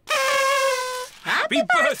 Happy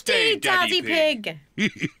birthday, Daddy Pig.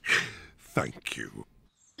 Thank you.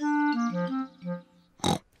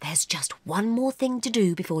 There's just one more thing to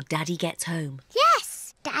do before Daddy gets home.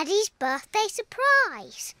 Yes, Daddy's birthday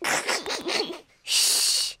surprise.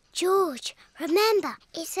 Shh, George, remember,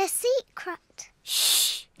 it's a secret.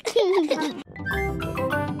 Shh.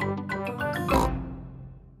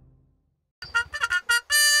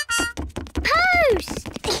 Post!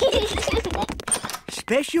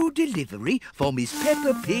 Special delivery for Miss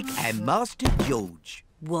Peppa Pig and Master George.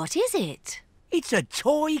 What is it? It's a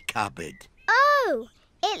toy cupboard. Oh,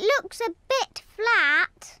 it looks a bit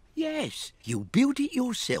flat. Yes, you built it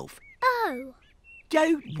yourself. Oh.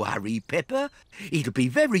 Don't worry, Peppa. It'll be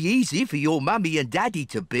very easy for your mummy and daddy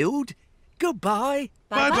to build. Goodbye.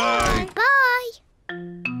 Bye-bye. Bye.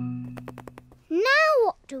 Now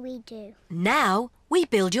what do we do? Now we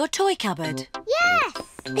build your toy cupboard. Yes!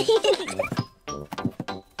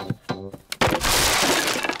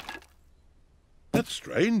 That's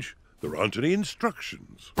strange. There aren't any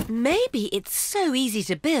instructions. Maybe it's so easy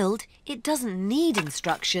to build, it doesn't need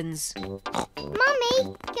instructions. Mummy,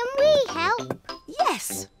 can we help?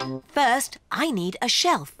 Yes. First, I need a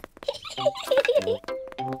shelf.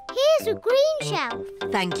 Here's a green shelf.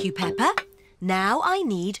 Thank you, Peppa. Now I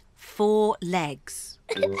need 4 legs.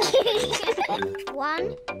 1,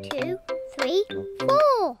 2, 3,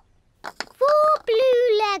 4. 4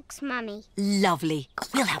 blue legs, Mummy. Lovely.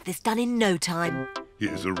 We'll have this done in no time.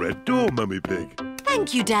 Here's a red door, Mummy Pig.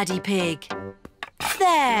 Thank you, Daddy Pig.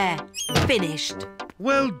 There. Finished.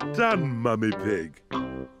 Well done, Mummy Pig.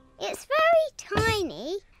 It's very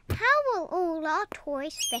tiny. How will all our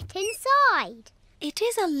toys fit inside? It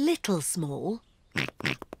is a little small.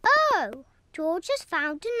 Oh, George has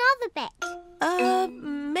found another bit.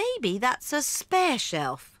 Maybe that's a spare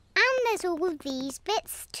shelf. And there's all of these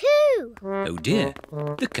bits too. Oh dear,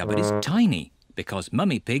 the cupboard is tiny because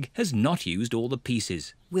Mummy Pig has not used all the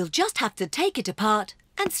pieces. We'll just have to take it apart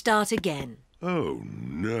and start again. Oh,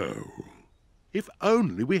 no. If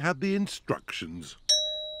only we had the instructions.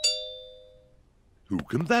 Who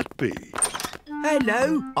can that be?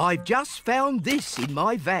 Hello, I've just found this in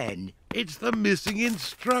my van. It's the missing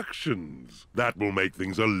instructions. That will make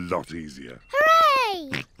things a lot easier.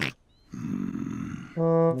 Hooray!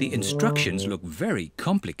 The instructions look very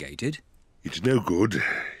complicated. It's no good.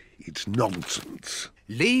 It's nonsense.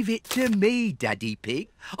 Leave it to me, Daddy Pig.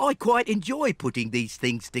 I quite enjoy putting these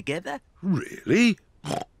things together. Really?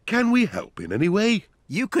 Can we help in any way?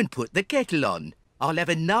 You can put the kettle on. I'll have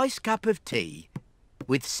a nice cup of tea.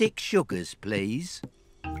 With 6 sugars, please.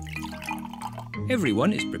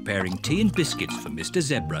 Everyone is preparing tea and biscuits for Mr.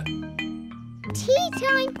 Zebra. Tea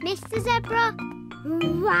time, Mr. Zebra.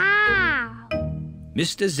 Wow!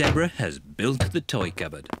 Mr. Zebra has built the toy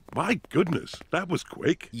cupboard. My goodness, that was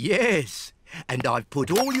quick. Yes, and I've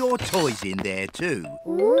put all your toys in there too.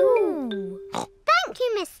 Ooh! Thank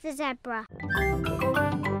you, Mr. Zebra.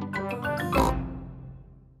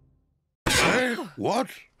 What?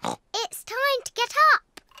 It's time to get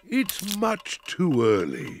up. It's much too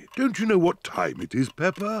early. Don't you know what time it is,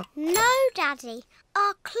 Peppa? No, Daddy.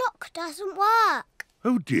 Our clock doesn't work.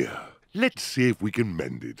 Oh dear. Let's see if we can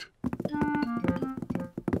mend it.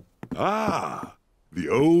 Ah, the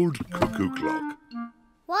old cuckoo clock.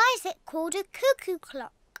 Why is it called a cuckoo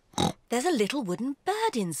clock? There's a little wooden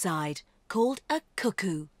bird inside called a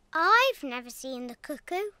cuckoo. I've never seen the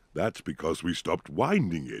cuckoo. That's because we stopped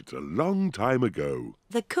winding it a long time ago.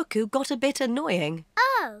 The cuckoo got a bit annoying.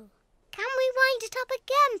 Oh, can we wind it up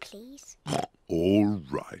again, please? All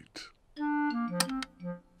right.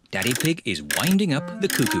 Daddy Pig is winding up the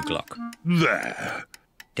cuckoo clock. There.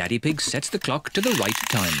 Daddy Pig sets the clock to the right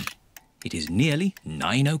time. It is nearly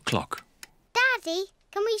 9 o'clock. Daddy,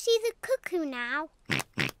 can we see the cuckoo now?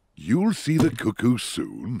 You'll see the cuckoo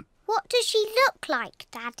soon. What does she look like,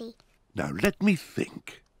 Daddy? Now let me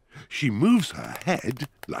think. She moves her head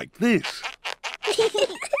like this.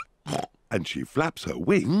 And she flaps her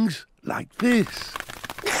wings like this.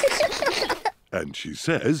 And she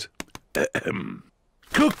says,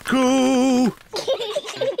 cuckoo!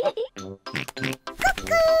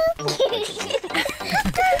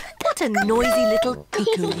 What a noisy little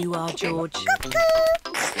cuckoo you are, George.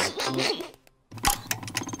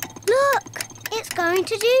 Look, it's going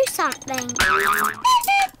to do something.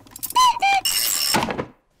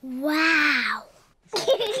 Wow!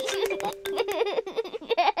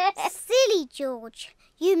 Silly George,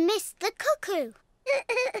 you missed the cuckoo.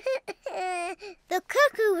 The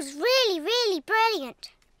cuckoo was really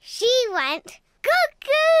brilliant. She went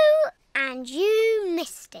cuckoo and you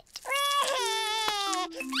missed it.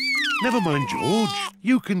 Never mind, George.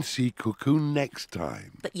 You can see cuckoo next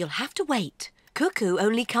time. But you'll have to wait. Cuckoo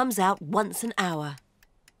only comes out once an hour.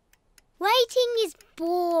 Waiting is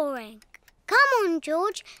boring. Come on,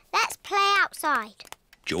 George. Let's play outside.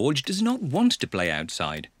 George does not want to play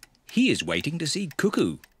outside. He is waiting to see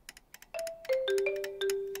Cuckoo.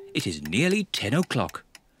 It is nearly 10 o'clock.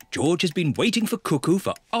 George has been waiting for Cuckoo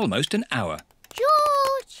for almost an hour.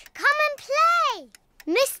 George, come and play.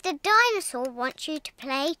 Mr. Dinosaur wants you to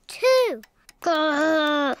play too.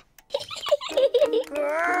 Grrr.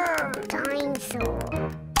 Grrr, Dinosaur.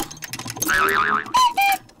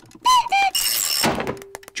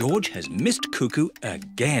 George has missed Cuckoo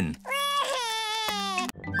again.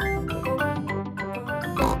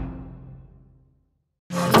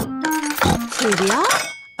 Here we are,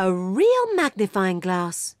 a real magnifying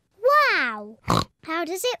glass. Wow! How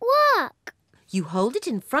does it work? You hold it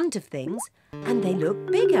in front of things and they look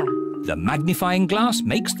bigger. The magnifying glass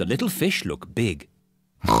makes the little fish look big.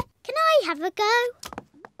 Can I have a go?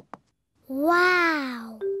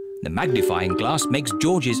 Wow! The magnifying glass makes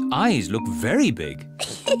George's eyes look very big.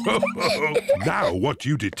 Now what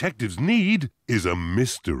you detectives need is a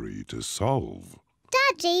mystery to solve.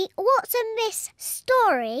 Daddy, what's a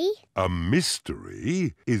mystery? A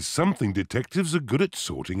mystery is something detectives are good at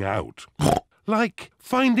sorting out. Like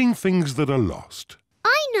finding things that are lost.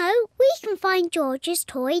 I know. We can find George's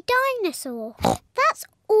toy dinosaur. That's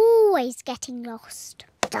always getting lost.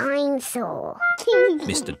 Dinosaur.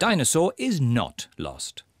 Mr. Dinosaur is not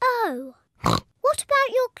lost. Oh. What about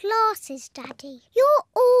your glasses, Daddy? You're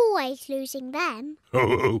always losing them.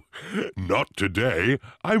 Oh, not today.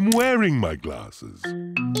 I'm wearing my glasses.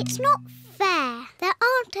 It's not fair. There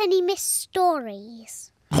aren't any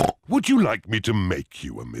mysteries. Would you like me to make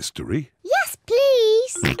you a mystery? Yes,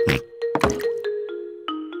 please.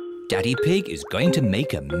 Daddy Pig is going to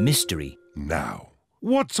make a mystery. Now,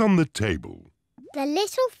 what's on the table? The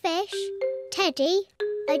little fish, Teddy,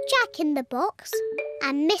 a jack-in-the-box,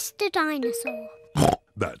 and Mr. Dinosaur.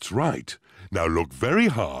 That's right. Now look very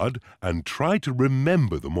hard and try to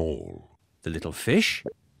remember them all. The little fish,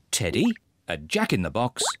 Teddy, a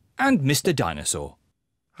jack-in-the-box, and Mr. Dinosaur.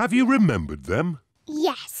 Have you remembered them?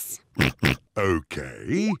 Yes.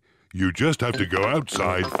 OK. You just have to go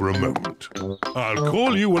outside for a moment. I'll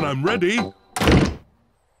call you when I'm ready.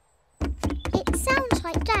 It sounds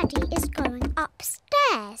like Daddy is going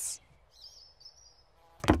upstairs.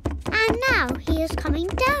 And now he is coming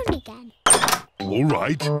down again. All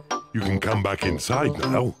right. You can come back inside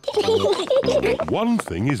now. One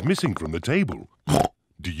thing is missing from the table.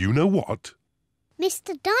 Do you know what?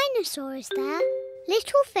 Mr. Dinosaur is there.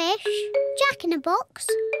 Little fish, jack-in-a-box.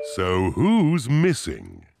 So who's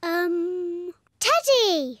missing?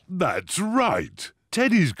 Teddy! That's right.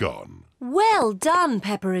 Teddy's gone. Well done,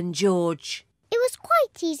 Peppa and George. It was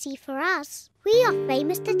quite easy for us. We are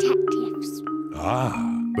famous detectives.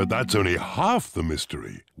 Ah, but that's only half the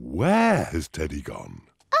mystery. Where has Teddy gone?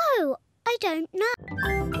 Oh, I don't know.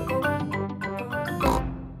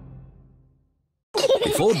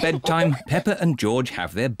 Before bedtime, Peppa and George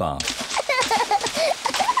have their bath.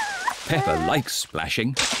 Peppa likes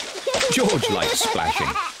splashing. George likes splashing.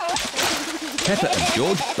 Peppa and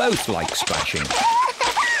George both like splashing.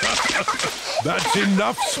 That's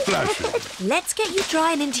enough splashing. Let's get you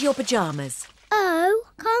drying into your pyjamas. Oh,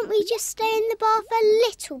 can't we just stay in the bath a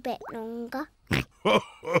little bit longer?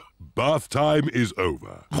 Bath time is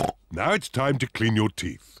over. Now it's time to clean your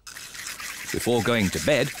teeth. Before going to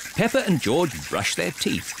bed, Peppa and George brush their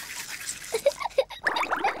teeth.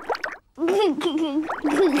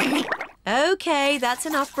 OK, that's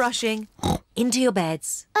enough brushing. Into your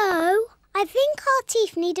beds. Oh, I think our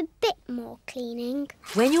teeth need a bit more cleaning.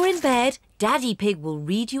 When you're in bed, Daddy Pig will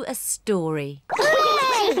read you a story.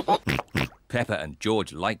 Hooray! Peppa and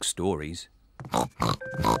George like stories.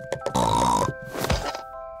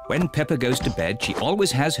 When Peppa goes to bed, she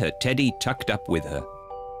always has her Teddy tucked up with her.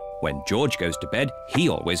 When George goes to bed, he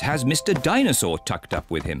always has Mr. Dinosaur tucked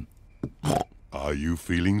up with him. Are you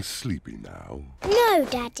feeling sleepy now? No,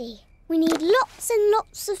 Daddy. We need lots and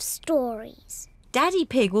lots of stories. Daddy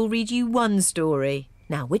Pig will read you one story.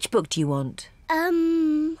 Now, which book do you want?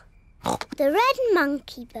 The Red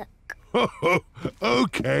Monkey book.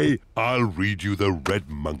 OK, I'll read you the Red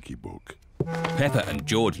Monkey book. Peppa and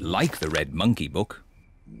George like the Red Monkey book.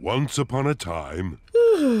 Once upon a time...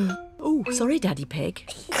 Oh, sorry, Daddy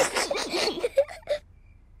Pig.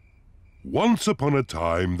 Once upon a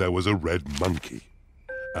time, there was a red monkey.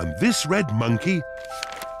 And this red monkey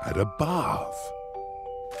had a bath.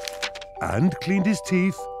 And cleaned his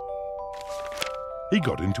teeth. He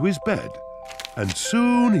got into his bed. And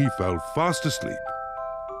soon he fell fast asleep.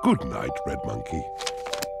 Good night, Red Monkey.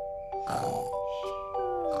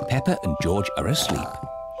 Peppa and George are asleep.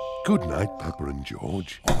 Good night, Peppa and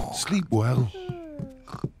George. Sleep well.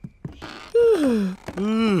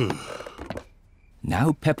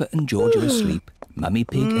 Now Peppa and George are asleep. Mummy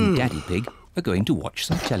Pig and Daddy Pig are going to watch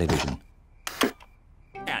some television.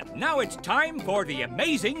 And now it's time for the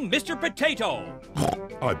amazing Mr. Potato.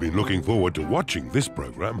 I've been looking forward to watching this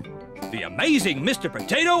programme. The amazing Mr.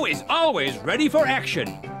 Potato is always ready for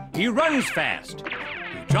action. He runs fast.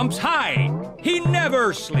 He jumps high. He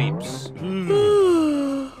never sleeps.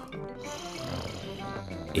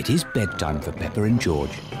 It is bedtime for Peppa and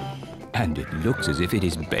George. And it looks as if it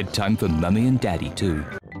is bedtime for Mummy and Daddy too.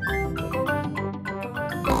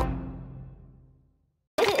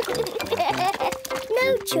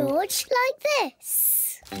 No, George, like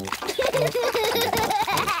this.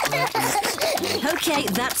 OK,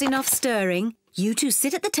 that's enough stirring. You two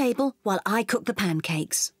sit at the table while I cook the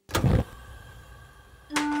pancakes.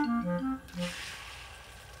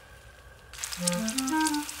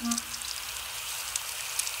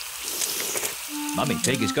 Mummy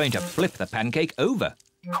Pig is going to flip the pancake over.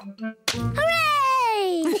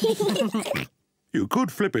 Hooray! You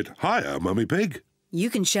could flip it higher, Mummy Pig. You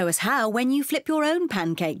can show us how when you flip your own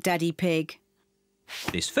pancake, Daddy Pig.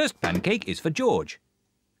 This first pancake is for George.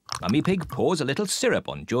 Mummy Pig pours a little syrup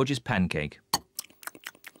on George's pancake.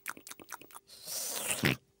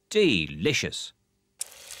 Delicious.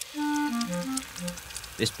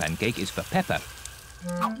 This pancake is for Peppa.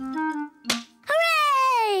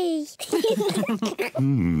 Hooray!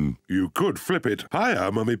 You could flip it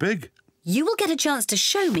higher, Mummy Pig. You will get a chance to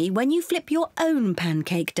show me when you flip your own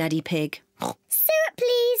pancake, Daddy Pig. Syrup,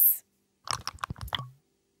 please.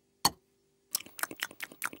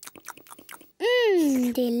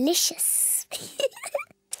 Delicious.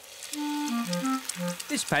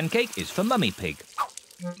 This pancake is for Mummy Pig.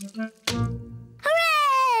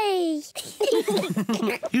 Hooray!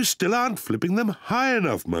 You still aren't flipping them high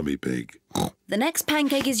enough, Mummy Pig. The next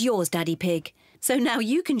pancake is yours, Daddy Pig. So now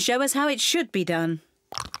you can show us how it should be done.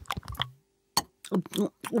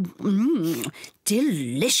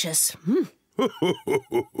 Delicious.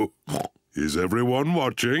 Is everyone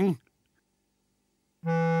watching?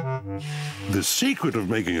 The secret of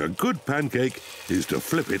making a good pancake is to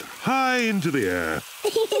flip it high into the air.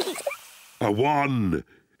 A 1,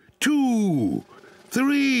 2,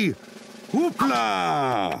 3,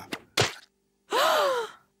 whoopla!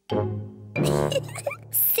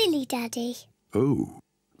 Silly Daddy. Oh,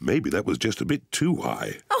 maybe that was just a bit too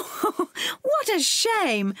high. Oh, what a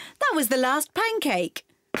shame. That was the last pancake.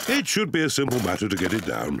 It should be a simple matter to get it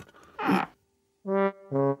down.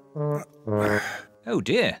 Oh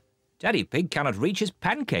dear, Daddy Pig cannot reach his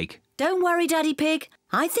pancake. Don't worry, Daddy Pig.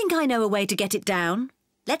 I think I know a way to get it down.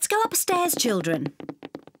 Let's go upstairs, children.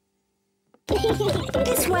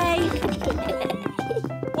 This way.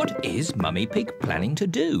 What is Mummy Pig planning to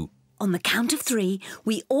do? On the count of 3,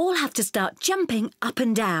 we all have to start jumping up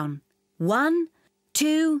and down. 1,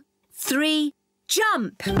 2, 3,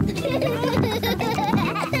 jump!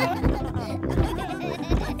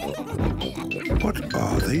 What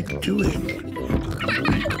are they doing?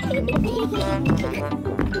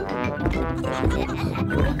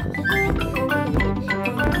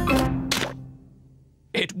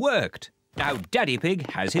 It worked. Now Daddy Pig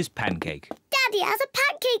has his pancake. Daddy has a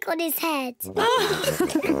pancake on his head.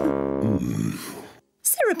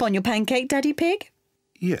 Syrup on your pancake, Daddy Pig?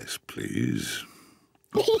 Yes, please.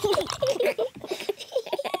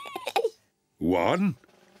 1,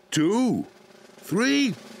 2,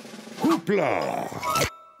 3, whoopla!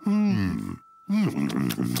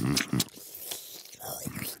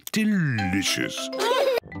 Delicious.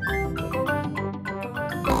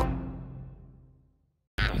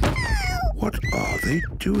 What are they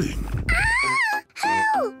doing?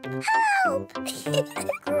 Help! Help!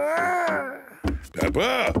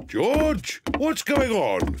 Peppa, George, what's going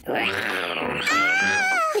on?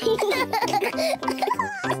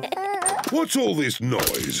 What's all this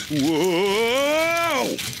noise?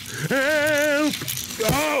 Whoa! Help!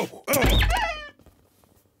 Oh! Oh!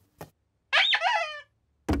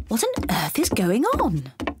 What on earth is going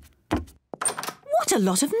on? What a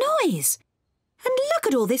lot of noise! And look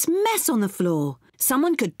at all this mess on the floor.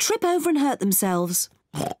 Someone could trip over and hurt themselves.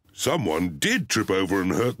 Someone did trip over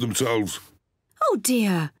and hurt themselves. Oh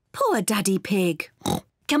dear, poor Daddy Pig.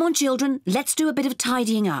 Come on, children, let's do a bit of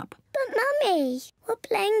tidying up. But, Mummy, we're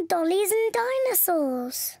playing dollies and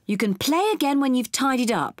dinosaurs. You can play again when you've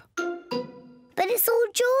tidied up. But it's all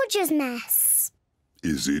George's mess.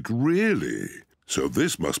 Is it really? So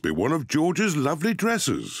this must be one of George's lovely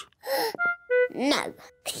dresses. No.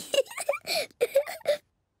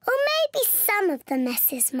 Or maybe some of the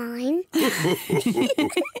mess is mine.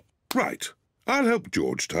 Right. I'll help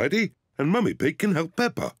George tidy, and Mummy Pig can help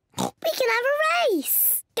Peppa. We can have a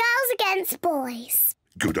race. Girls against boys.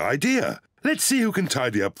 Good idea. Let's see who can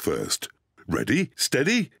tidy up first. Ready,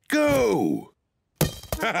 steady, go!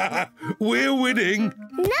 We're winning.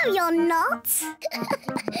 No, you're not.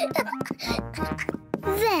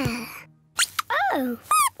 There. Oh,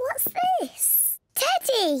 what's this?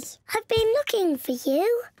 Teddy, I've been looking for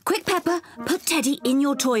you. Quick, Peppa, put Teddy in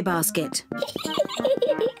your toy basket.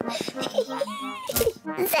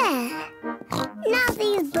 There. Now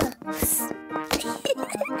these books.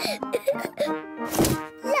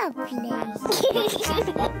 Lovely.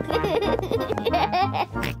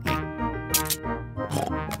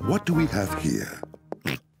 What do we have here?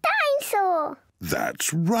 Dinosaur.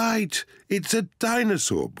 That's right. It's a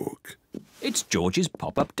dinosaur book. It's George's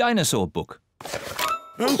pop-up dinosaur book.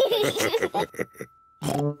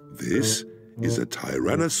 This is a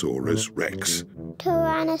Tyrannosaurus Rex.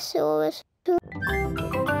 Tyrannosaurus.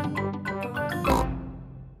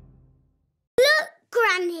 Look,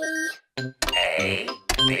 Granny. A,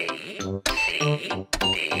 B, C,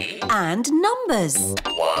 D. And numbers.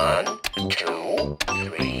 1, 2,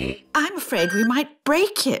 3. I'm afraid we might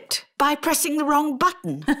break it by pressing the wrong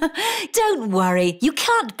button. Don't worry, you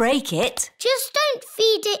can't break it. Just don't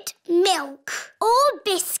feed it milk or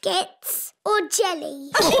biscuits or jelly.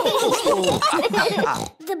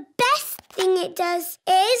 The best thing it does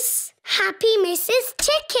is Happy Mrs.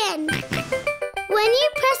 Chicken. When you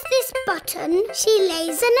press this button, she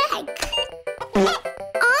lays an egg.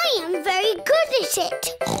 I am very good at it,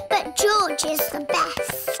 but George is the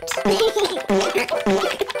best.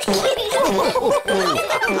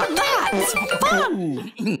 That's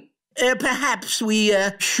fun! Perhaps we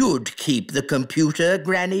should keep the computer,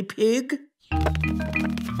 Granny Pig.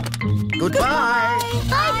 Goodbye.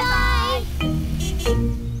 Bye-bye.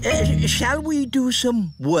 Shall we do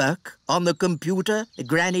some work on the computer,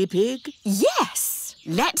 Granny Pig? Yes!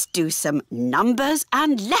 Let's do some numbers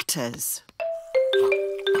and letters.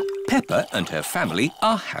 Peppa and her family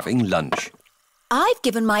are having lunch. I've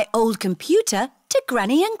given my old computer to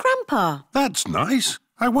Granny and Grandpa. That's nice.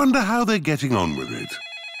 I wonder how they're getting on with it.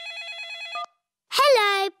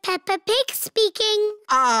 Hello, Peppa Pig speaking.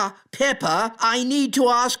 Peppa, I need to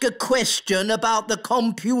ask a question about the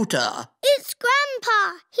computer. It's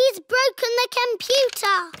Grandpa. He's broken the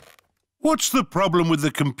computer. What's the problem with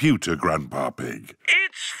the computer, Grandpa Pig?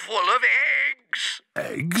 It's full of eggs.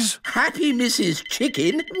 Eggs? Happy Mrs.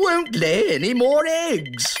 Chicken won't lay any more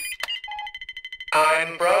eggs.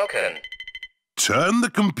 I'm broken. Turn the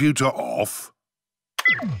computer off.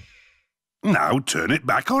 Now turn it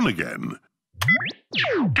back on again.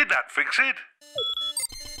 Did that fix it?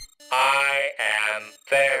 I am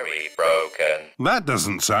very broken. That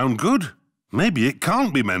doesn't sound good. Maybe it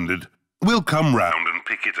can't be mended. We'll come round and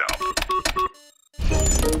pick it up.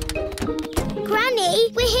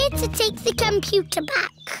 Granny, we're here to take the computer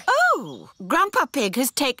back. Oh, Grandpa Pig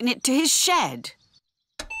has taken it to his shed.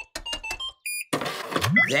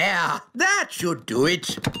 There, that should do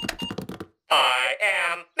it. I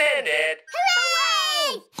am mended.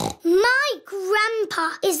 Hooray! My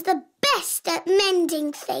Grandpa is the best at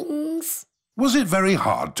mending things. Was it very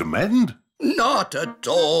hard to mend? Not at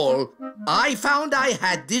all. I found I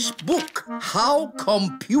had this book, How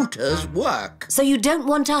Computers Work. So you don't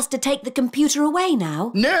want us to take the computer away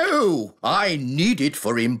now? No, I need it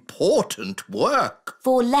for important work.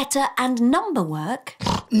 For letter and number work?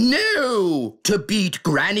 No, to beat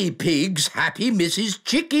Granny Pig's Happy Mrs.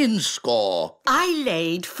 Chicken score. I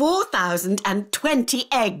laid 4,020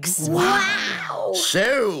 eggs. Wow!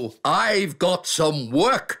 So, I've got some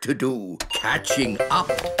work to do, catching up.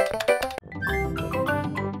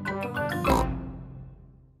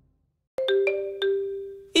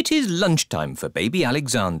 It is lunchtime for baby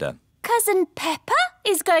Alexander. Cousin Peppa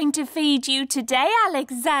is going to feed you today,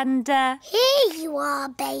 Alexander. Here you are,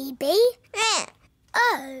 baby.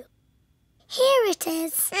 Oh, here it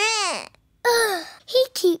is. He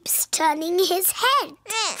keeps turning his head.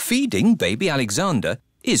 Feeding baby Alexander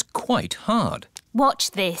is quite hard.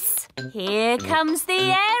 Watch this. Here comes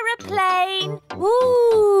the aeroplane.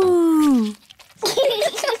 Woo!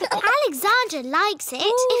 Alexander likes it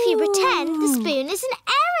if you pretend the spoon is an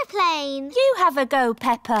aeroplane. You have a go,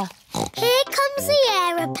 Peppa. Here comes the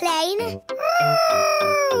aeroplane.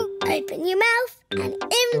 Open your mouth and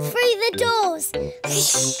in through the doors.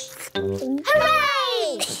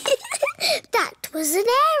 Hooray! That was an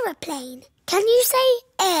aeroplane. Can you say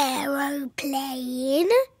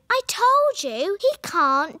aeroplane? I told you he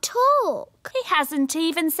can't talk. He hasn't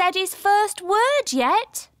even said his first word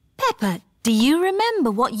yet. Peppa, do you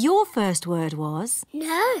remember what your first word was?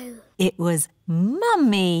 No. It was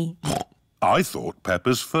Mummy. I thought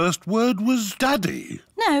Peppa's first word was Daddy.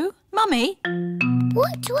 No, Mummy.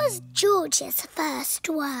 What was George's first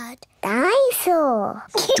word? Dinosaur.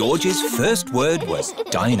 George's first word was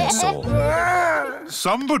dinosaur.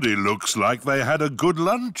 Somebody looks like they had a good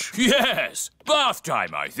lunch. Yes, bath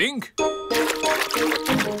time, I think.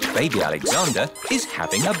 Baby Alexander is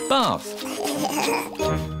having a bath.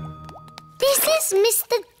 This is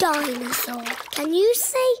Mr. Dinosaur. Can you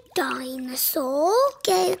say dinosaur?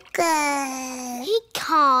 Go, go. He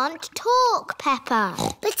can't talk, Peppa.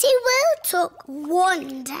 But he will talk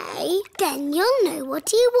one day. Then you'll know what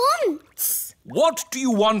he wants. What do you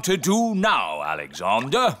want to do now,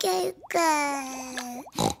 Alexander? Go, go.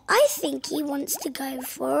 I think he wants to go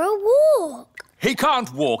for a walk. He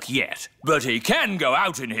can't walk yet, but he can go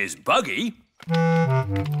out in his buggy.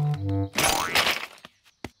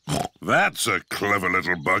 That's a clever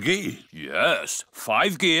little buggy. Yes,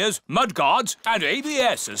 5 gears, mudguards and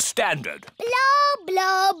ABS as standard. Blah,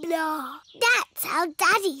 blah, blah. That's how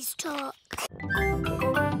daddies talk.